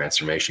energetic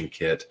transformation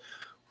kit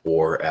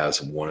or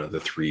as one of the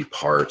 3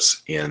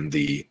 parts in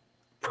the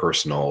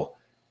personal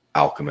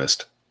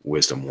Alchemist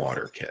Wisdom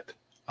Water Kit.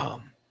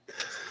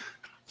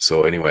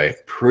 So anyway,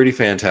 pretty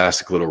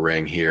fantastic little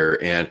ring here.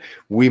 And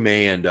we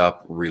may end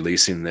up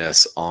releasing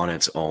this on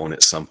its own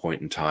at some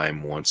point in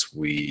time once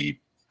we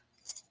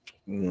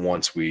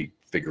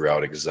figure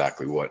out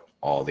exactly what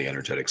all the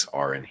energetics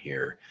are in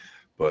here.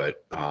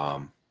 But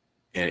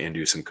and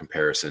do some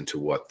comparison to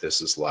what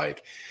this is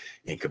like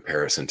in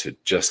comparison to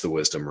just the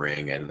wisdom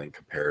ring, and then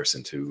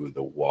comparison to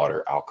the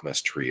water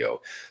alchemist trio.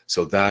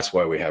 So that's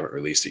why we haven't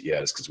released it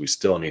yet, is because we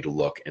still need to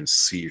look and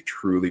see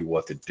truly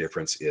what the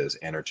difference is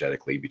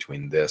energetically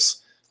between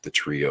this, the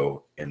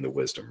trio, and the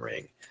wisdom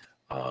ring.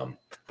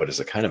 But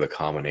it's a kind of a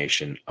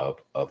combination of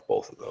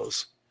both of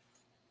those.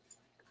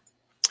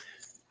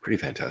 Pretty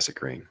fantastic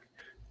ring.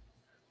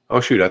 Oh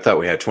shoot, I thought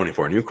we had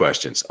 24 new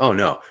questions. Oh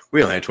no,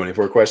 we only had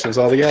 24 questions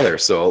altogether.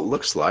 So it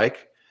looks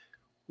like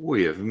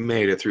we have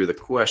made it through the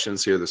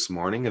questions here this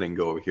morning, and then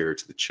go over here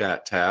to the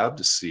chat tab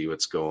to see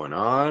what's going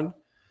on.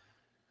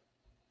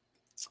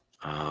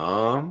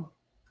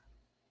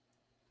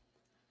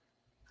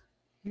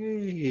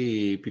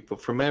 Hey, people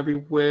from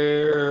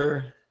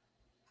everywhere.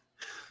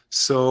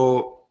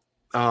 So,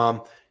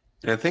 and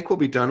I think we'll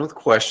be done with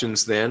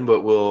questions then,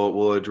 but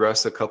we'll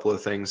address a couple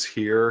of things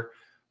here,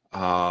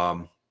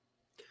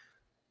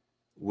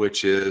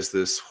 which is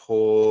this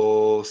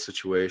whole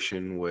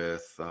situation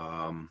with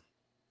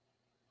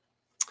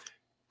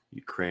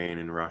Ukraine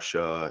and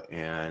Russia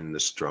and the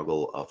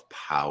struggle of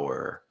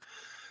power.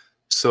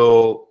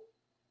 So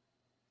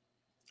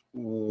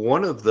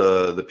one of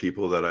the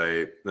people that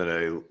I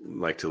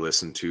like to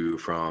listen to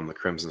from the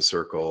Crimson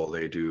Circle,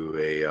 they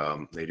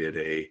did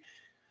a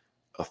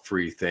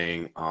free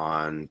thing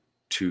on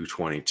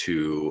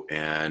 222,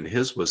 and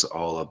his was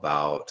all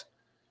about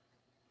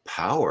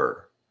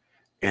power.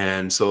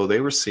 And so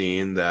they were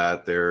seeing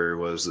that there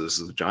was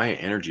this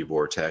giant energy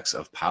vortex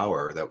of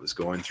power that was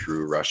going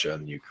through Russia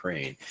and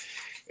Ukraine,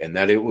 and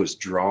that it was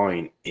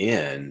drawing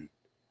in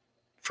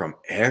from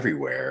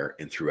everywhere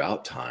and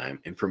throughout time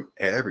and from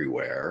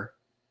everywhere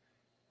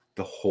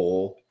the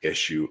whole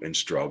issue and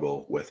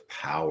struggle with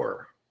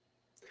power.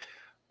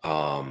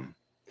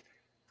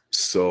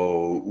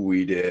 So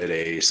we did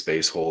a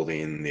space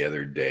holding the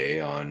other day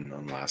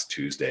on last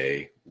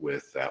Tuesday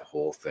with that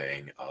whole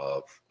thing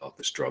of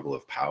the struggle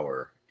of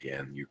power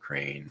in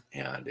Ukraine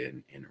and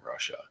in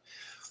Russia,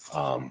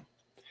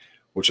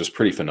 which was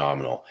pretty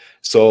phenomenal.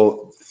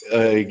 So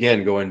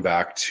again, going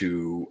back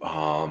to,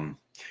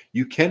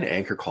 you can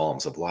anchor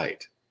columns of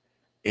light,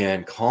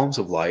 and columns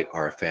of light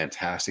are a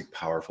fantastic,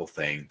 powerful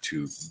thing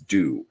to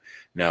do.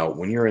 Now,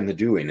 when you're in the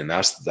doing, and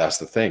that's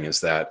the thing,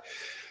 is that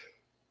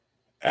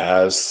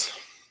as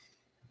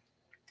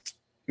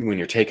when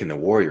you're taking the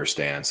warrior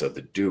stance of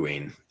the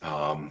doing,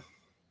 and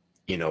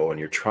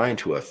you're trying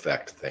to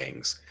affect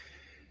things,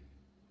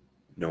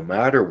 no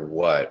matter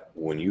what,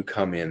 when you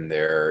come in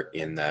there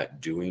in that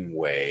doing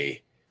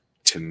way,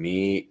 to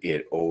me,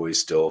 it always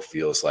still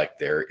feels like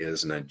there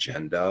is an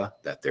agenda,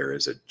 that there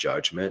is a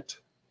judgment,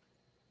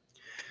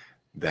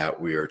 that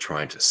we are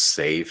trying to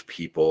save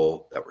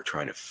people, that we're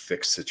trying to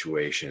fix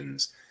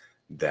situations,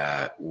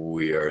 that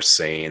we are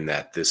saying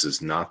that this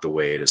is not the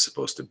way it is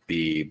supposed to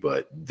be,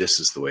 but this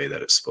is the way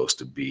that it's supposed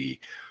to be.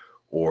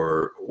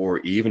 Or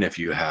even if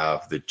you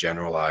have the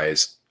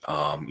generalized,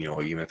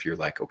 even if you're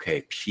like,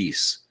 okay,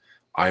 peace,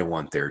 I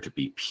want there to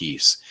be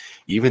peace.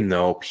 Even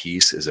though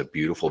peace is a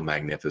beautiful,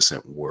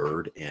 magnificent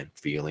word and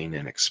feeling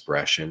and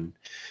expression,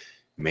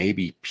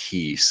 maybe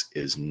peace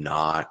is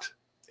not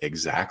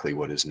exactly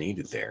what is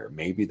needed there.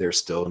 Maybe there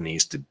still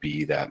needs to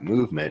be that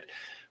movement.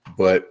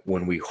 But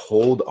when we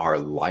hold our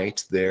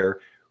light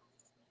there,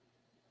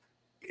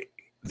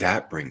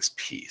 that brings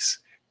peace.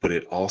 But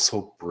it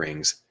also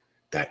brings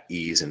that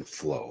ease and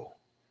flow.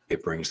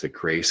 It brings the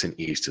grace and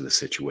ease to the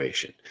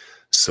situation.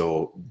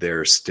 So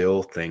there's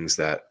still things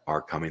that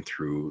are coming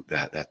through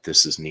that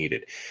this is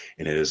needed.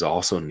 And it is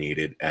also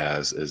needed,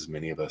 as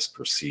many of us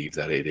perceive,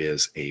 that it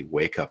is a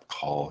wake-up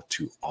call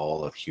to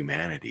all of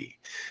humanity,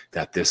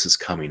 that this is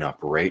coming up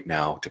right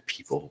now to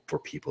people, for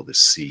people to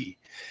see,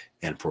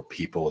 and for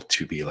people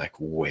to be like,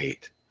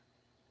 wait,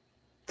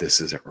 this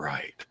isn't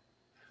right.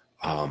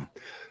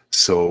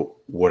 So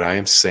what I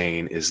am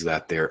saying is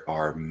that there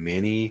are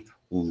many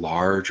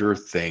larger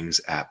things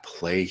at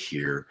play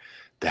here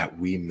that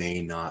we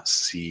may not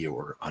see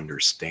or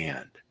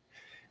understand.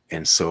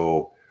 And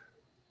so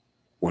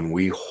when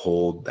we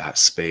hold that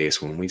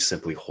space, when we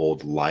simply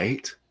hold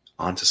light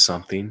onto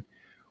something,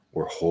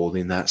 we're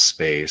holding that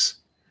space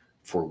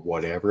for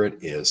whatever it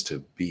is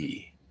to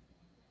be,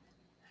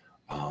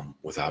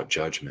 without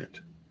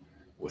judgment,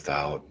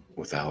 without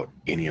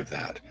any of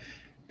that,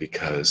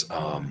 because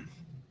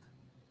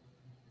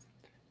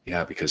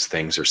because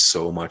things are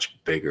so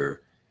much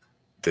bigger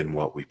than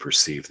what we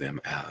perceive them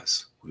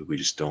as. We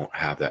just don't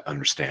have that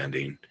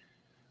understanding,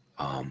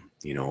 on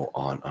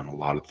a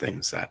lot of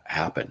things that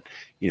happen,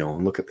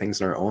 and look at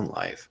things in our own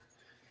life,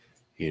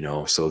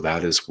 so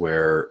that is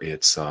where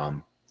it's,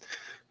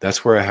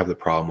 that's where I have the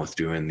problem with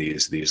doing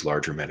these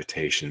larger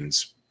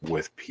meditations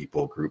with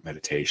people, group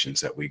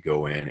meditations, that we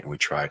go in and we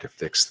try to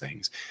fix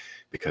things,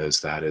 because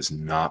that is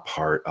not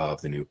part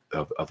of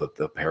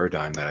the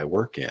paradigm that I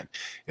work in.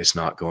 It's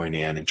not going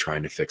in and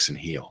trying to fix and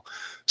heal.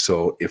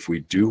 So if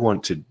we do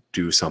want to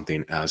do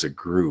something as a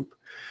group,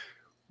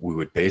 we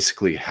would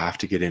basically have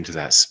to get into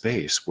that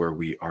space where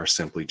we are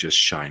simply just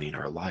shining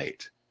our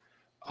light.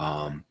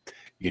 And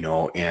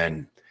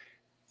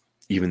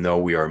even though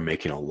we are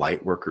making a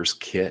light workers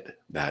kit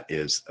that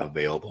is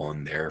available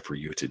in there for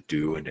you to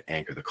do and to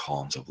anchor the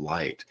columns of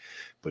light,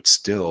 but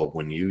still,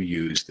 when you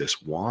use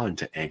this wand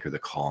to anchor the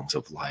columns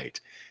of light,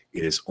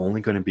 it is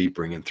only going to be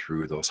bringing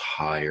through those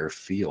higher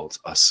fields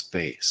a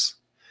space.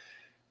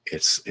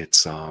 It's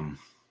because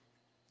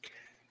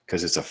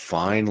it's a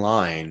fine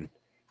line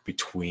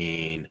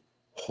between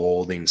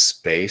holding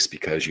space,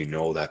 because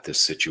that this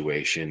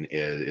situation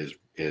is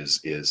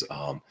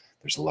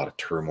there's a lot of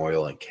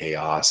turmoil and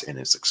chaos, and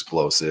it's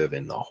explosive,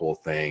 and the whole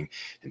thing,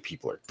 and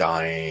people are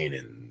dying,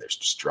 and there's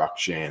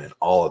destruction and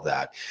all of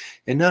that.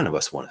 And none of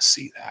us want to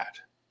see that.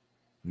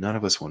 None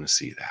of us want to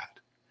see that.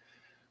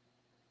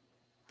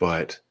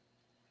 But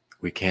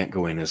we can't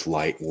go in as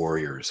light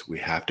warriors. We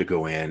have to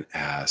go in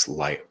as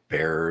light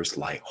bearers,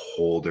 light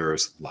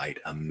holders, light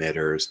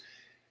emitters,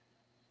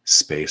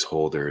 space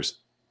holders,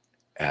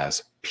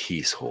 as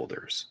peace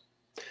holders.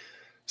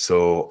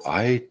 So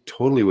I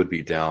totally would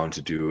be down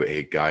to do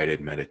a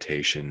guided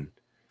meditation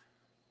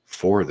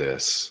for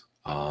this.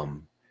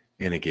 And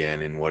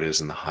again, in what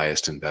is in the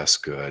highest and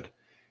best good,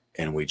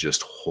 and we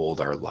just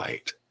hold our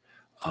light.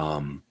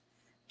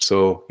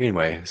 So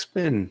anyway, it's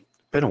been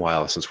a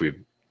while since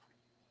we've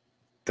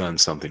done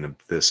something of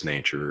this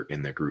nature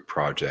in the group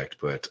project,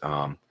 but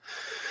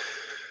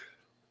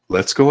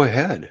let's go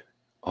ahead.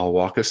 I'll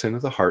walk us into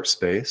the heart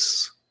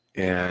space,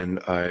 and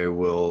I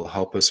will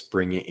help us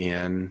bring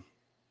in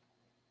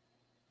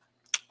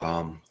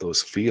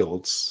those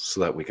fields so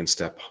that we can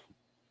step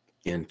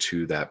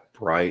into that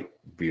bright,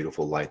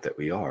 beautiful light that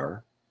we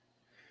are.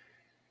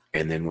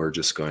 And then we're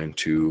just going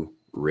to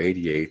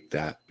radiate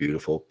that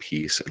beautiful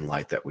peace and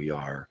light that we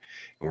are.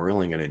 And we're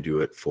only going to do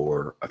it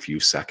for a few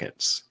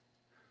seconds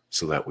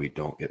so that we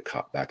don't get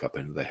caught back up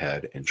into the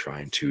head and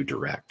trying to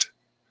direct.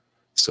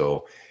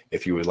 So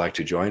if you would like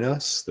to join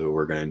us, then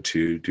we're going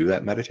to do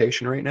that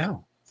meditation right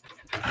now.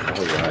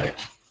 All right.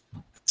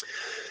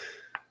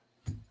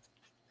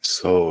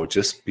 So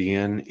just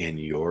being in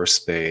your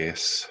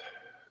space,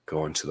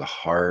 going to the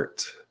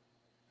heart,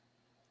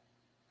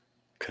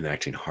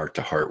 connecting heart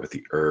to heart with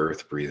the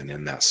earth, breathing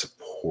in that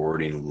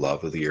supporting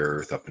love of the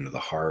earth up into the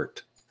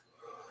heart,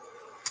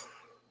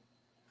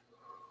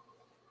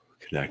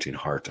 connecting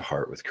heart to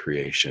heart with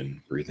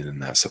creation, breathing in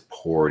that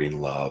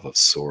supporting love of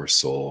source,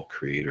 soul,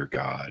 creator,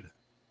 God.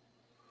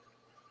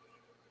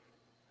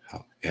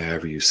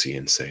 However you see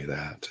and say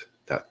that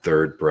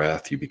third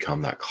breath, you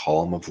become that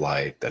column of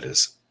light that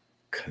is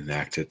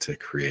connected to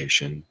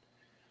creation,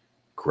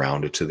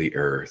 grounded to the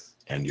earth,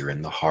 and you're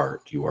in the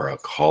heart. You are a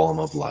column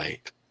of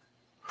light.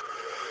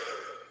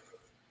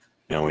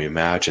 Now we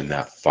imagine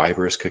that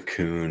fibrous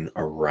cocoon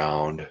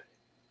around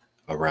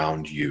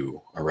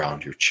you,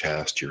 around your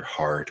chest, your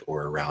heart,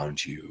 or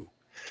around you.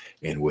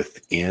 And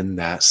within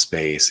that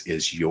space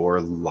is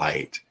your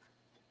light,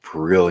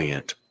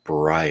 brilliant,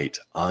 bright,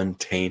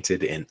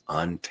 untainted, and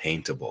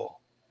untaintable.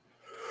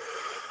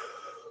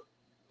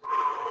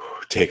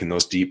 Taking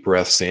those deep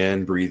breaths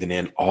in, breathing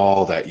in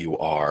all that you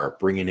are,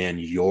 bringing in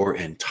your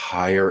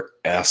entire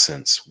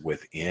essence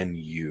within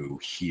you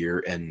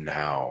here and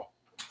now.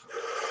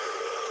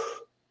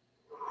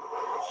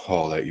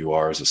 All that you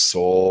are as a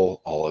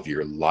soul, all of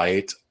your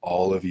light,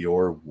 all of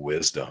your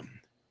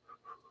wisdom.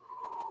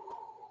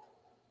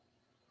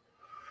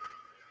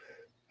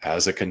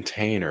 As a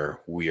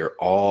container, we are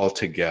all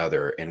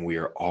together and we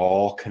are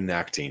all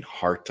connecting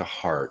heart to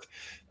heart.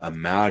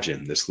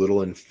 Imagine this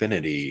little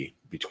infinity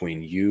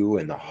between you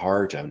and the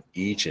heart of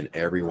each and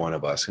every one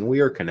of us. And we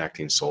are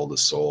connecting soul to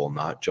soul,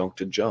 not junk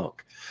to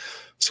junk.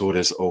 So it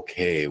is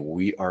okay.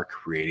 We are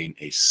creating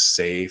a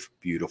safe,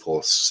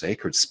 beautiful,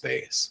 sacred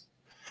space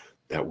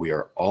that we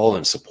are all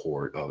in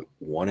support of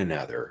one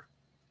another,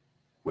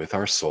 with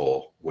our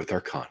soul, with our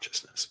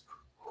consciousness.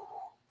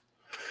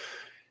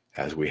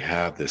 As we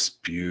have this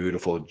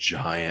beautiful,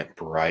 giant,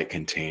 bright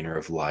container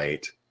of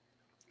light,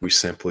 we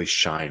simply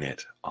shine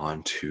it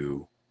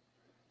onto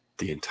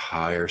the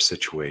entire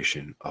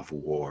situation of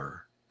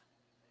war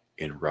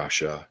in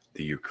Russia,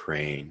 the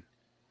Ukraine,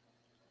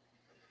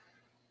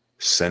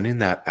 sending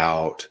that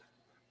out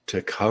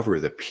to cover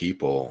the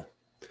people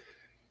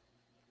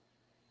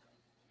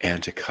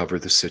and to cover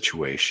the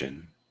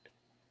situation.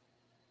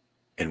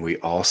 And we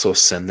also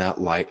send that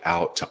light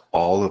out to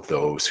all of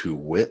those who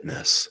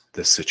witness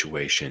the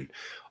situation.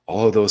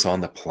 All of those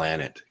on the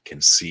planet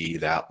can see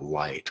that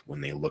light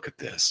when they look at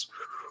this.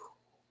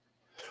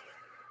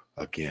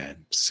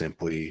 Again,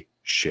 simply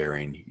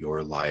sharing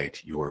your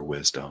light, your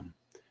wisdom,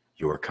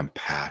 your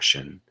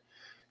compassion,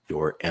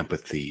 your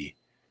empathy,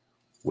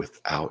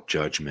 without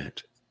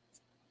judgment,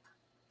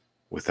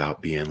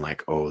 without being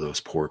like, oh, those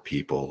poor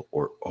people,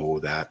 or oh,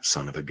 that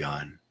son of a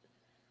gun.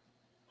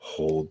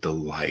 Hold the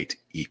light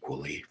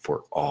equally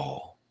for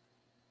all.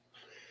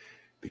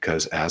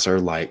 Because as our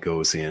light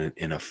goes in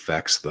and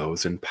affects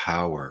those in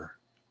power,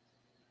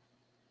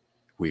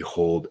 we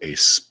hold a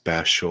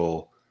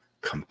special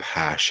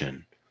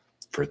compassion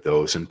for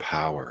those in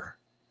power,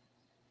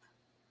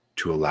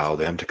 to allow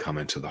them to come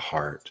into the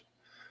heart,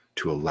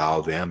 to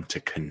allow them to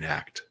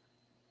connect.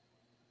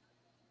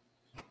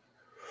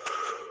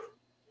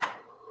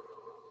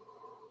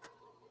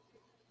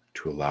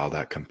 To allow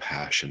that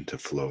compassion to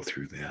flow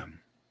through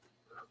them.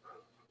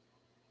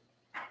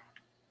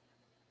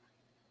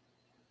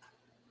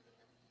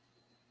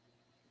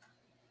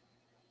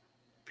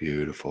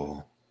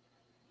 Beautiful.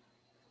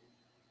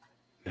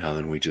 Now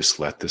then, we just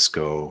let this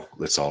go.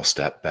 Let's all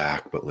step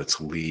back, but let's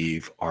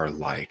leave our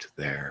light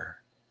there.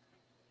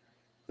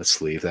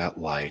 Let's leave that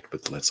light,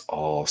 but let's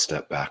all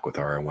step back with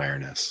our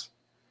awareness,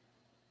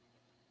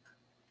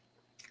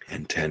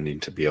 intending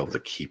to be able to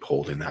keep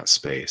holding that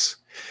space.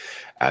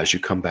 As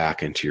you come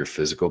back into your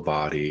physical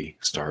body,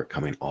 start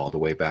coming all the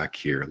way back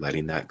here,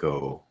 letting that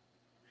go.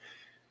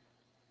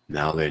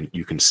 Now then,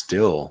 you can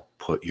still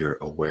put your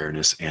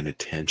awareness and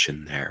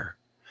attention there.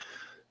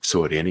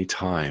 So at any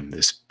time,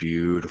 this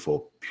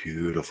beautiful,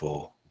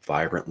 beautiful,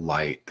 vibrant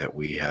light that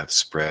we have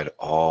spread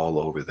all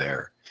over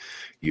there,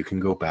 you can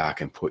go back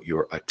and put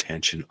your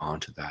attention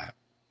onto that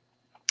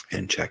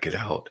and check it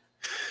out.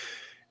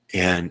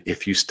 And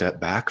if you step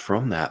back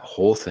from that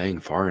whole thing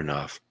far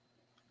enough,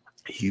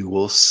 you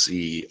will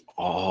see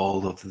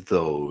all of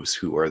those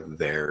who are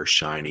there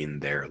shining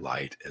their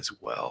light as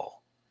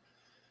well.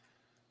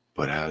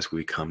 But as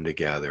we come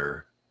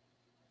together,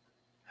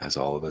 as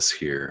all of us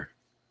here,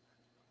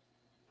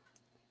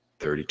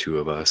 32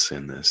 of us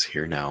in this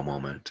here now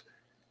moment,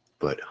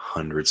 but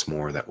hundreds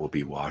more that will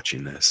be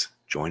watching this,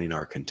 joining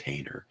our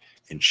container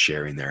and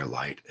sharing their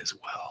light as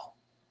well.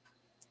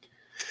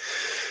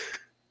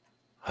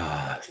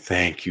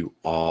 Thank you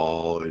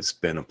all. It's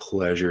been a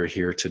pleasure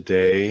here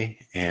today,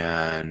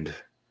 and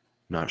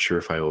not sure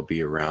if I will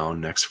be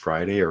around next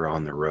Friday or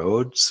on the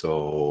road,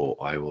 so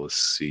I will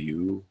see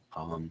you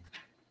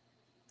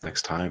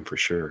next time for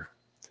sure.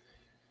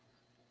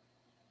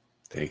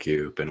 Thank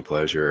you. Been a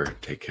pleasure.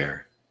 Take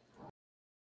care.